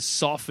just see this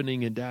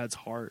softening in Dad's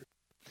heart.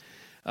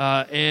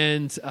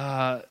 And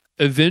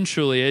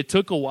eventually, it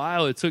took a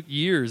while. It took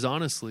years,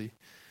 honestly.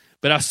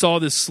 But I saw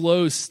this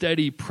slow,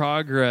 steady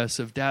progress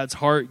of Dad's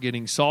heart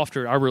getting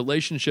softer. Our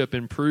relationship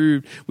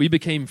improved. We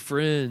became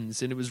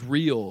friends, and it was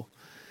real.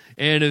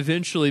 And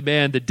eventually,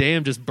 the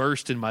dam just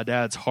burst in my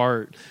dad's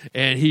heart,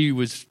 and he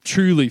was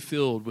truly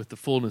filled with the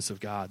fullness of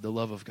God, the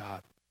love of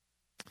God.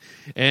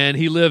 And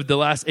he lived the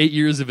last 8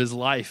 years of his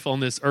life on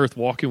this earth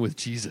walking with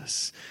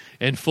Jesus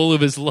and full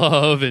of his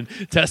love and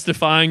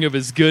testifying of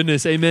his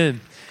goodness. Amen.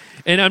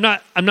 And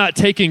I'm not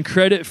taking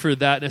credit for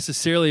that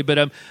necessarily, but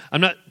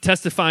I'm not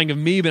testifying of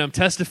me, but I'm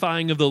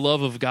testifying of the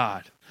love of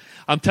God.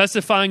 I'm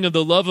testifying of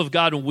the love of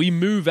God when we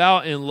move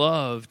out in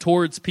love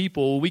towards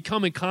people. When we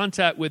come in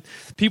contact with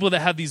people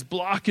that have these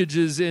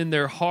blockages in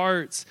their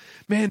hearts.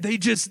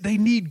 They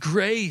need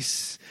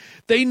grace.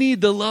 They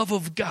need the love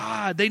of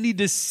God. They need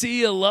to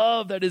see a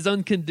love that is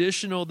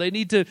unconditional. They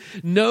need to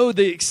know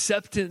the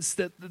acceptance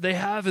that they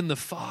have in the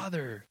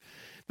Father.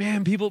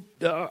 People,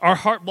 our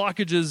heart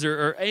blockages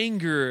are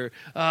anger,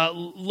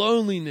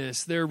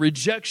 loneliness, their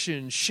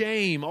rejection,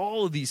 shame,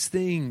 all of these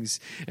things.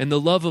 And the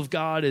love of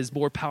God is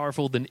more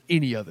powerful than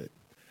any of it.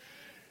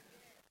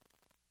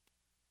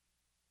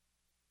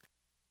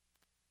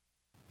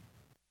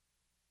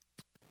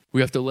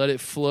 We have to let it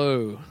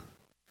flow.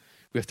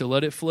 We have to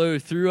let it flow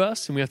through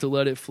us, and we have to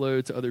let it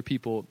flow to other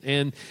people.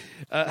 And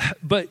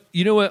but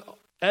you know what?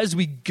 As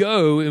we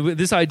go,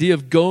 this idea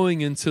of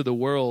going into the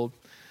world,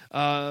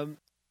 man,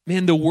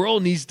 the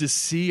world needs to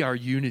see our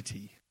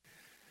unity.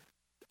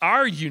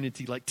 Our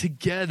unity, like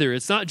together.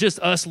 It's not just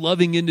us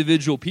loving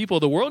individual people.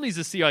 The world needs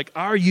to see like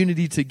our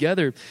unity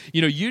together.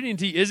 You know,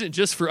 unity isn't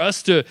just for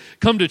us to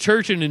come to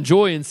church and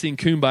enjoy and sing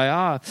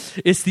Kumbaya.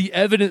 It's the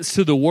evidence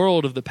to the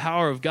world of the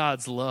power of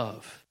God's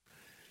love.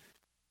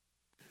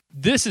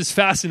 This is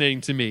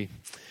fascinating to me.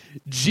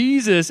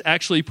 Jesus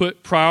actually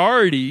put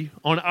priority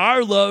on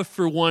our love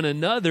for one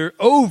another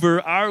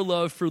over our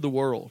love for the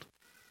world.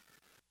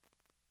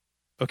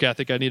 Okay, I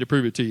think I need to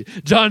prove it to you.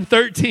 John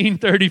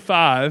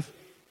 13:35.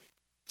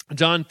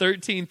 John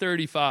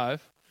 13:35.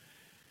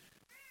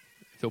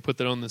 They'll put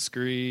that on the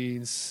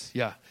screens.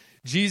 Yeah.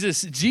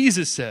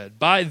 Jesus said,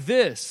 "By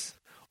this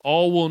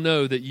all will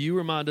know that you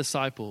are my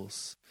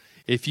disciples,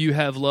 if you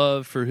have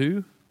love for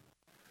who?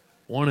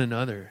 One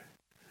another."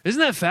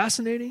 Isn't that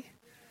fascinating?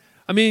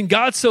 I mean,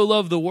 God so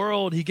loved the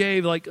world, he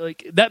gave like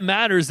that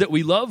matters that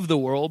we love the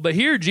world. But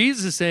here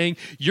Jesus is saying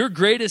your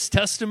greatest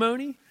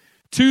testimony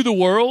to the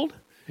world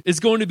is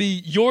going to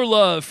be your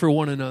love for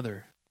one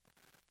another.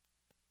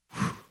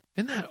 Whew.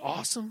 Isn't that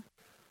awesome?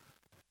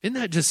 Isn't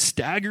that just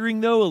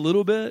staggering though a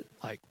little bit?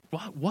 Like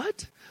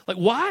what? Like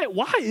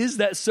why is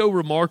that so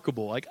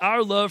remarkable? Like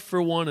our love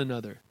for one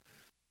another.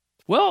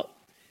 Well,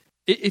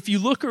 if you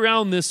look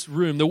around this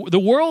room, the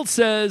world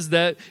says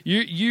that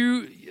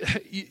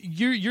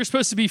you're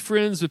supposed to be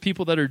friends with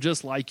people that are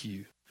just like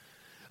you.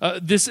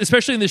 This,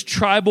 especially in this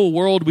tribal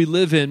world we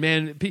live in,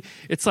 man,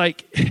 it's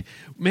like,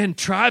 man,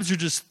 tribes are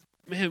just,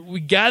 man, we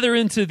gather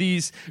into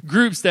these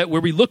groups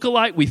where we look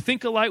alike, we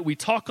think alike, we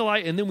talk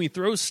alike, and then we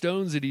throw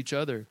stones at each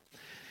other.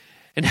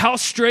 And how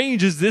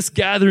strange is this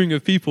gathering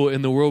of people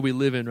in the world we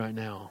live in right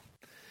now?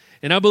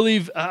 And I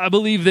believe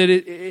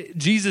that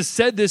Jesus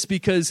said this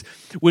because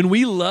when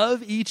we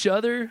love each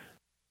other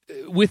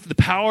with the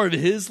power of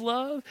his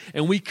love,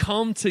 and we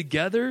come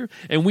together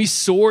and we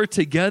soar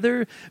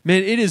together,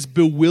 man, it is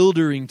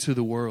bewildering to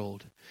the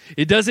world.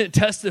 It doesn't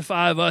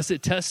testify of us,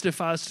 it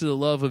testifies to the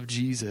love of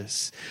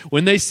Jesus.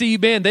 When they see,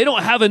 man, they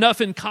don't have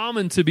enough in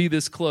common to be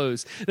this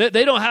close.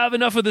 They don't have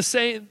enough of the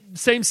same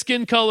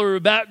skin color or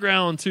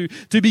background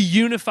to be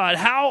unified.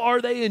 How are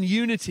they in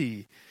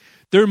unity?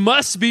 There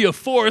must be a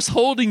force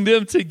holding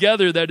them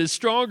together that is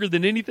stronger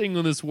than anything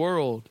in this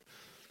world.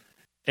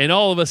 And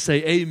all of us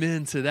say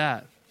amen to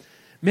that.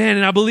 Man,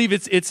 and I believe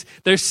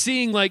they're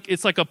seeing like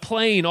it's like a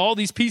plane, all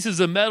these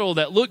pieces of metal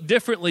that look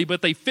differently,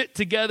 but they fit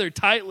together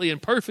tightly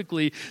and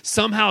perfectly.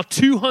 Somehow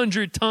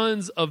 200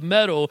 tons of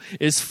metal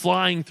is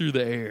flying through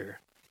the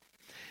air.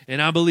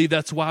 And I believe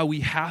that's why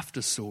we have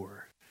to soar.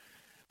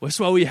 That's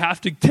why we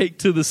have to take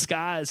to the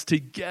skies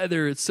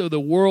together. It's so the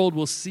world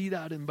will see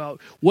that and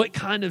about what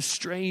kind of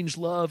strange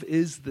love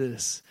is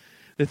this,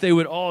 that they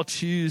would all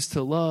choose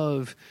to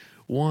love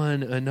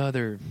one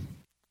another.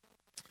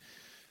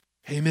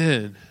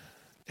 Amen.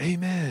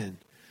 Amen.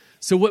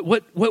 So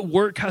what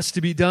work has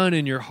to be done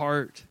in your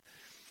heart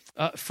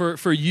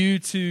for you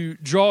to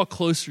draw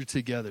closer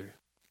together?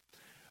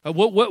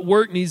 What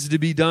work needs to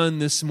be done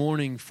this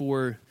morning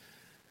for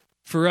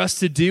us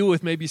to deal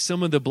with maybe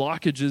some of the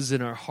blockages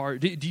in our heart?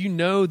 Do you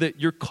know that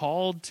you're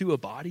called to a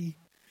body?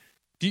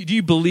 Do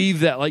you believe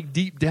that, like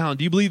deep down?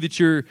 Do you believe that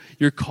you're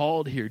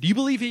called here? Do you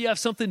believe you have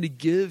something to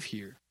give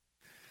here?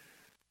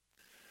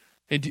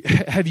 And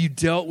have you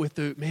dealt with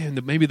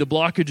maybe the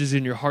blockages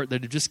in your heart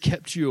that have just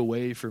kept you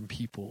away from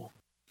people?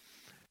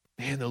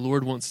 Man, the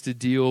Lord wants to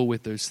deal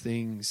with those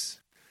things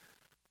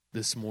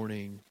this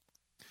morning.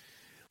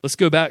 Let's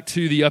go back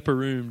to the upper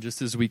room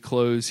just as we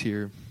close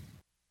here.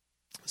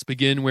 Let's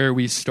begin where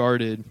we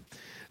started.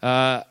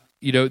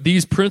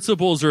 These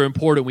principles are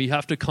important. We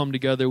have to come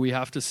together. We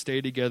have to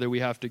stay together. We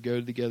have to go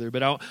together.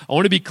 But I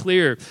want to be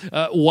clear.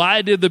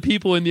 Why did the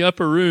people in the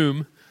upper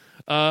room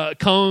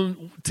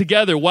come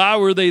together? Why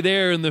were they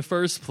there in the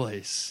first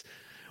place?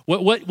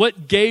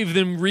 What gave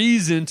them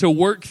reason to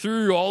work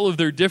through all of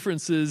their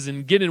differences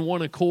and get in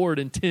one accord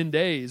in 10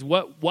 days?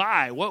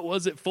 Why? What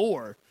was it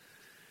for?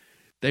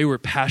 They were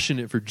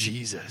passionate for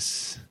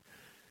Jesus.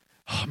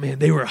 Oh man,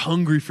 they were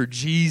hungry for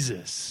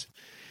Jesus.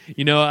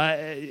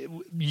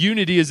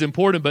 Unity is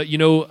important, but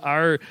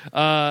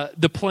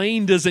the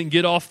plane doesn't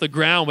get off the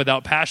ground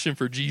without passion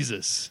for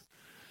Jesus.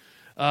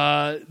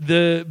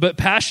 But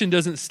passion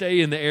doesn't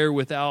stay in the air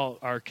without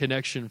our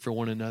connection for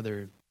one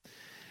another.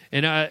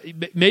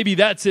 And maybe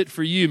that's it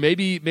for you.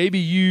 Maybe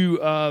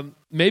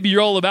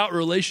you're all about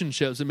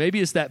relationships, and maybe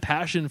it's that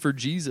passion for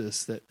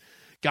Jesus that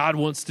God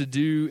wants to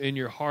do in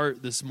your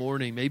heart this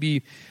morning.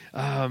 Maybe,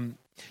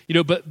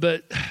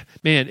 but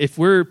man, if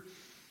we're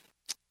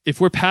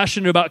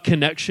passionate about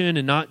connection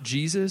and not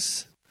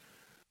Jesus,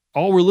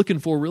 all we're looking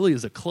for really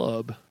is a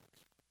club.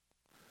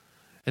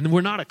 And we're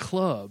not a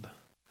club.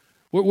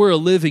 We're a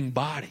living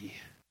body.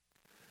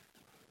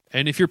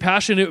 And if you're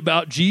passionate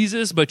about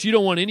Jesus, but you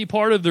don't want any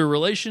part of the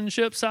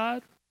relationship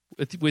side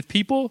with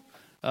people,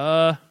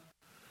 I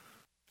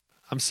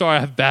I'm sorry, I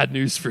have bad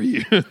news for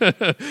you.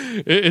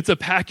 It's a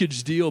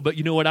package deal, but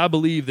you know what? I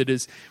believe that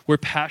is we're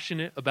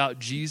passionate about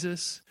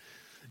Jesus,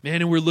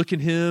 man, and we're looking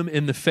him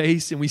in the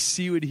face and we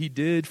see what he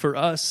did for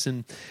us.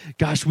 And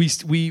gosh,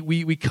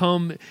 we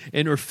come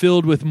and are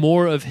filled with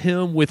more of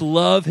him, with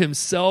love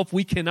himself.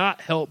 We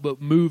cannot help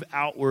but move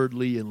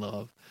outwardly in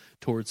love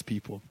towards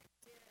people.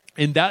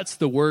 And that's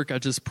the work I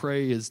just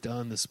pray is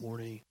done this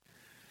morning.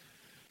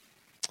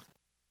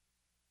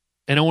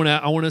 And I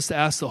want us to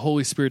ask the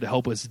Holy Spirit to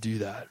help us do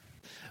that.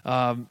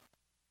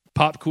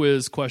 Pop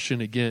quiz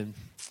question again.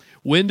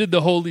 When did the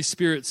Holy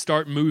Spirit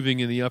start moving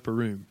in the upper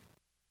room?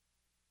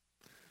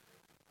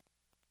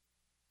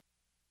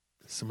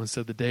 Someone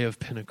said the day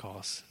of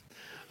Pentecost.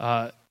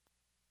 I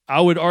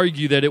would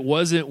argue that it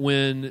wasn't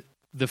when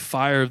the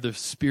fire of the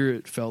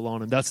Spirit fell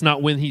on him. That's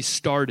not when he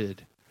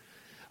started.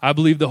 I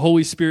believe the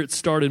Holy Spirit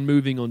started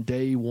moving on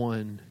day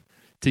one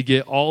to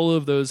get all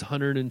of those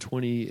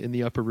 120 in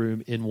the upper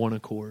room in one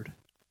accord.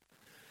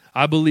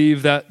 I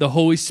believe that the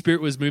Holy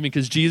Spirit was moving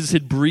because Jesus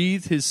had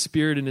breathed his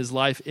Spirit and his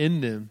life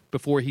in them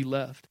before he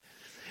left.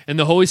 And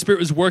the Holy Spirit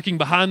was working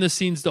behind the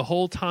scenes the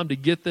whole time to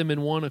get them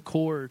in one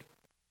accord.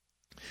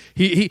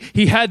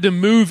 He had to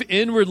move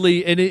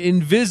inwardly and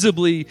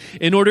invisibly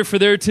in order for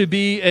there to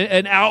be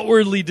an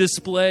outwardly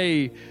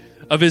display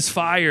of his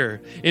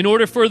fire. In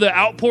order for the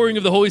outpouring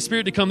of the Holy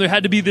Spirit to come, there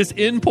had to be this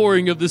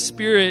inpouring of the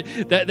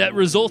Spirit that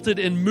resulted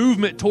in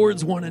movement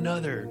towards one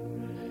another.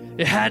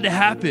 It had to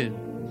happen.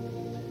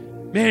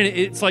 Man,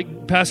 it's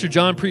like Pastor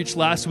John preached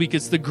last week.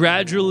 It's the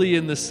gradually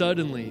and the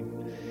suddenly.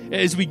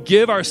 As we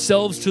give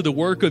ourselves to the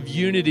work of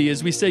unity,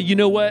 as we say, you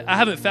know what, I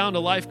haven't found a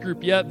life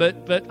group yet,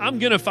 but I'm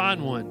going to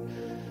find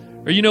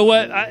one. Or you know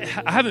what, I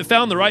haven't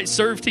found the right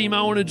serve team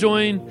I want to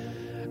join,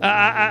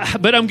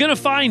 but I'm going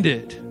to find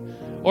it.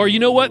 Or you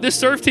know what, this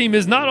serve team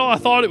is not all I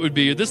thought it would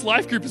be. Or this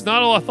life group is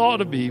not all I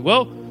thought it would be.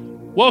 Well,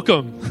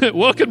 welcome.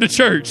 Welcome to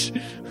church.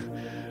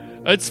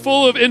 It's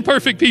full of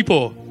imperfect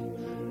people.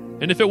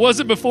 And if it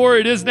wasn't before,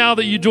 it is now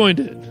that you joined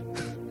it.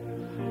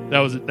 That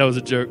was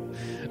a joke.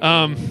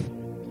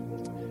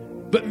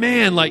 But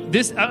man, like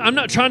this, I'm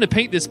not trying to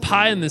paint this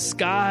pie in the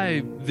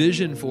sky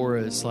vision for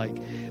us.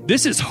 Like,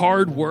 this is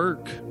hard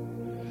work.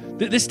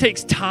 This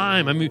takes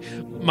time. I mean,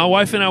 my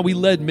wife and I, we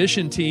led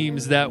mission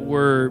teams that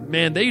were,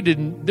 man,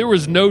 there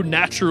was no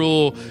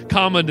natural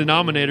common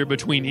denominator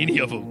between any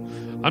of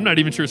them. I'm not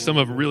even sure some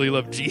of them really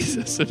love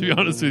Jesus, to be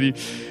honest with you.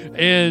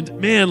 And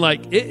man,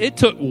 like it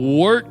took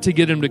work to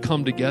get them to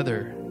come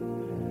together.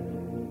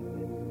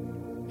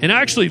 And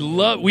I actually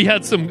we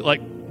had some,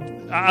 like,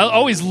 I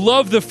always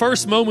loved the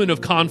first moment of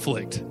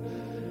conflict.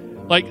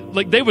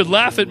 Like they would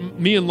laugh at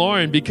me and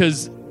Lauren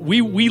because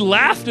we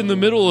laughed in the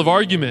middle of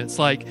arguments.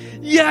 Like,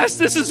 yes,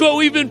 this is what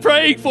we've been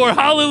praying for.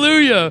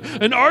 Hallelujah.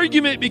 An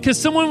argument because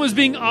someone was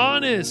being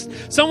honest.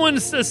 Someone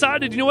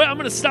decided, you know what? I'm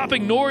going to stop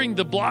ignoring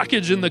the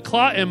blockage and the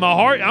clot in my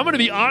heart. I'm going to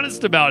be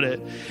honest about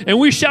it. And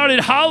we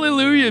shouted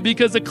hallelujah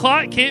because a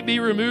clot can't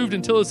be removed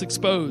until it's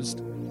exposed.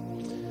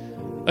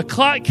 A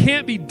clot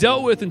can't be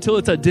dealt with until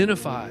it's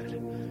identified.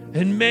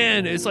 And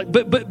man, it's like,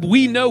 but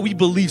we know, we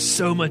believe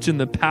so much in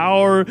the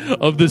power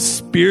of the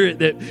Spirit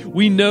that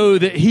we know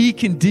that he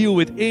can deal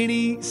with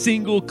any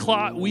single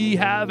clot we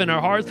have in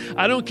our hearts.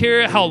 I don't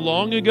care how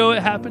long ago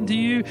it happened to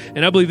you.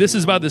 And I believe this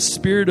is by the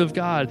Spirit of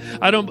God.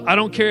 I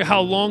don't care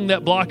how long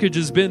that blockage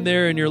has been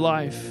there in your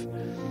life.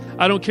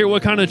 I don't care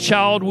what kind of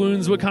child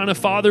wounds, what kind of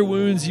father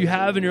wounds you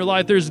have in your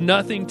life. There's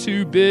nothing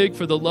too big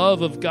for the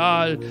love of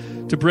God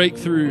to break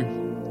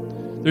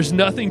through. There's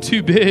nothing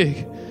too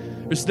big.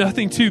 There's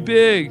nothing too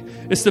big.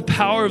 It's the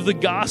power of the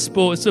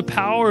gospel. It's the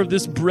power of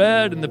this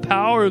bread and the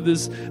power of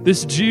this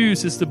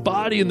juice. It's the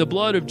body and the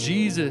blood of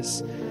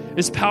Jesus.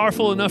 It's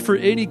powerful enough for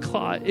any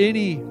clot,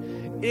 any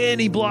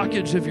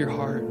blockage of your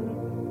heart.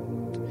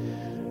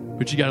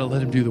 But you got to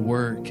let him do the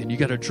work, and you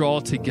got to draw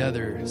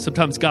together.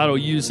 Sometimes God will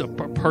use a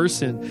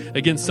person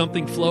against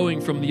something flowing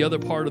from the other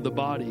part of the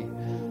body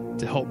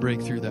to help break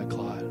through that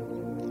clot.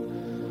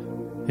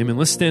 Amen.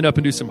 Let's stand up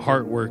and do some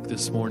heart work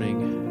this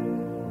morning.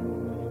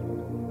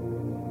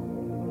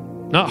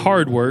 Not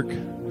hard work,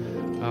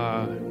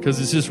 because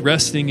it's just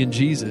resting in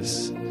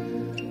Jesus.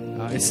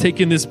 It's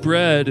taking this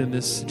bread and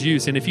this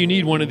juice. And if you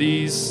need one of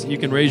these, you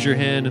can raise your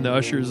hand and the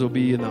ushers will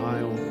be in the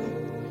aisle.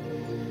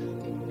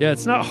 Yeah,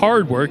 it's not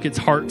hard work, it's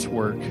heart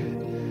work.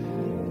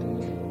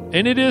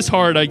 And it is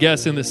hard, I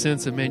guess, in the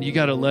sense of, man, you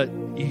gotta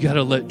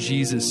let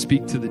Jesus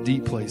speak to the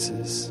deep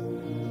places.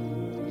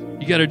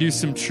 You got to do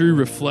some true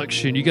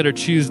reflection. You got to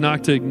choose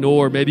not to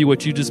ignore maybe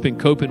what you've just been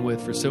coping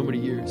with for so many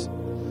years.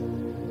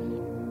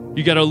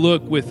 You got to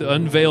look with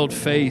unveiled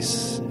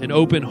face and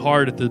open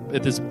heart at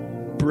this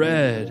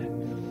bread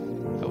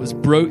that was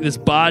this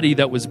body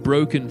that was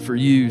broken for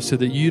you, so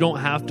that you don't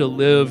have to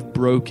live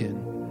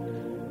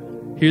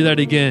broken. Hear that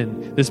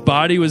again. This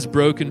body was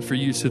broken for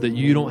you so that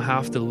you don't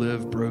have to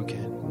live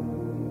broken.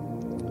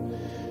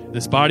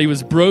 This body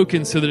was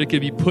broken so that it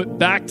could be put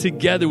back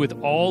together with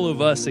all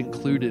of us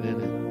included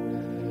in it.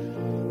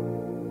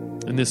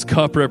 And this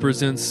cup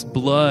represents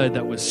blood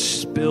that was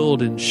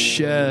spilled and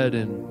shed,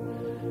 and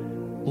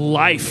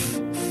life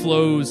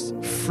flows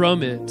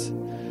from it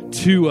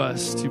to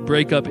us to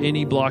break up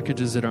any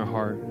blockages in our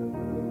heart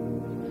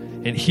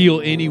and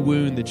heal any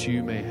wound that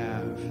you may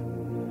have.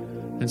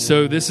 And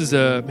so this is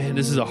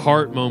a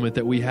heart moment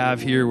that we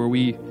have here where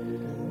we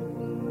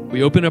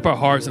open up our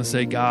hearts and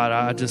say,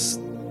 God,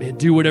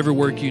 do whatever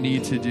work you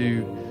need to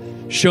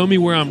do. Show me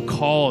where I'm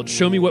called.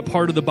 Show me what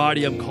part of the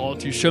body I'm called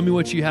to. Show me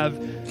what you have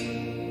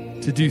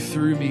to do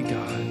through me,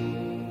 God.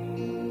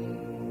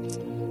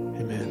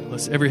 Amen.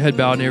 Let's every head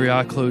bowed and every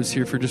eye closed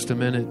here for just a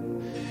minute.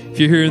 If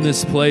you're here in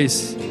this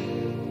place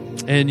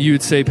and you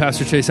would say,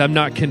 Pastor Chase, I'm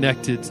not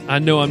connected. I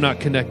know I'm not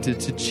connected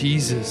to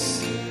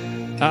Jesus.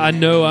 I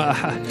know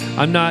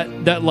I'm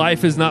not, that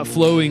life is not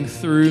flowing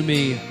through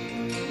me.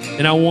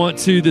 And I want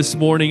to this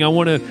morning. I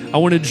want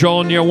to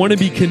draw near. I want to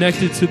be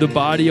connected to the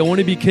body. I want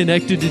to be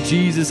connected to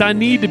Jesus. I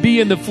need to be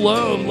in the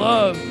flow of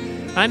love.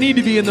 I need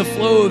to be in the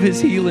flow of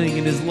his healing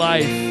and his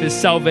life, his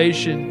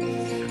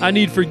salvation. I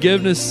need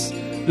forgiveness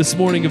this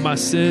morning of my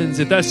sins.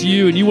 If that's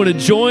you and you want to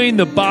join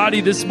the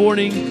body this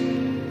morning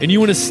and you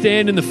want to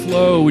stand in the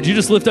flow, would you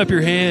just lift up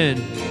your hand?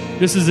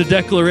 This is a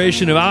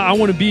declaration of I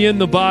want to be in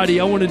the body.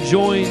 I want to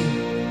join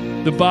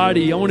the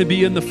body. I want to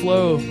be in the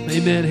flow.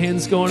 Amen.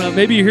 Hands going up.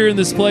 Maybe you're here in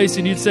this place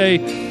and you'd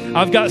say,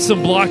 I've got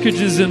some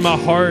blockages in my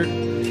heart.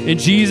 And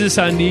Jesus,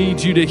 I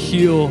need you to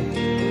heal.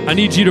 I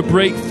need you to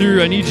break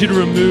through. I need you to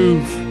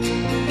remove.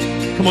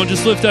 Come on,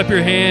 just lift up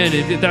your hand.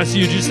 If that's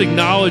you, just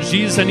acknowledge,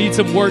 Jesus, I need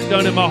some work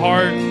done in my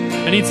heart.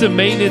 I need some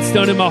maintenance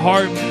done in my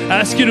heart. I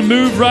ask you to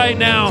move right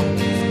now.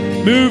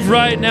 Move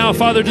right now.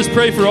 Father, just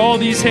pray for all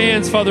these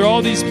hands. Father,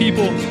 all these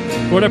people.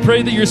 Lord, I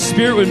pray that your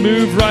spirit would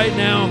move right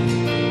now.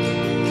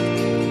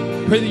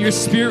 Pray that your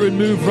spirit would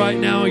move right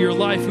now. Your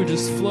life would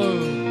just flow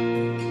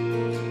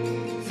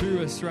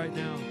through us right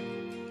now.